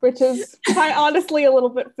sketch, which is quite honestly a little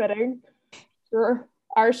bit fitting for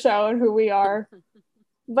our show and who we are.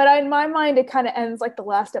 But in my mind, it kind of ends like the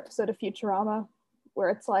last episode of Futurama, where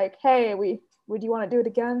it's like, hey, would you want to do it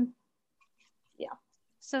again? Yeah.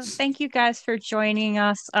 So thank you guys for joining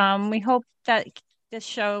us. We hope that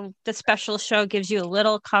this special show gives you a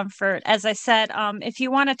little comfort. As I said, if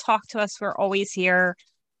you want to talk to us, we're always here.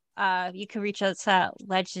 You can reach us at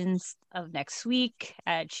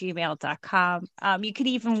legendsofnextweek@gmail.com. You could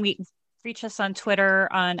even reach us on Twitter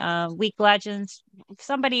on Week Legends.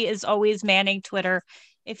 Somebody is always manning Twitter.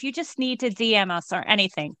 If you just need to DM us or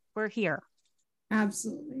anything, we're here.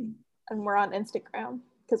 Absolutely. And we're on Instagram.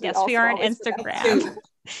 Yes, we are on Instagram,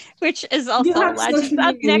 which is also Legends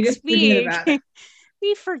of Next Week.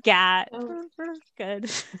 We forget. We're good.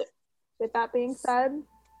 With that being said,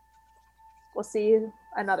 we'll see you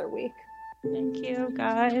another week. Thank you,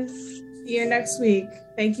 guys. See you next week.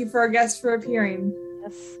 Thank you for our guests for appearing.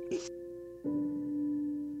 Yes.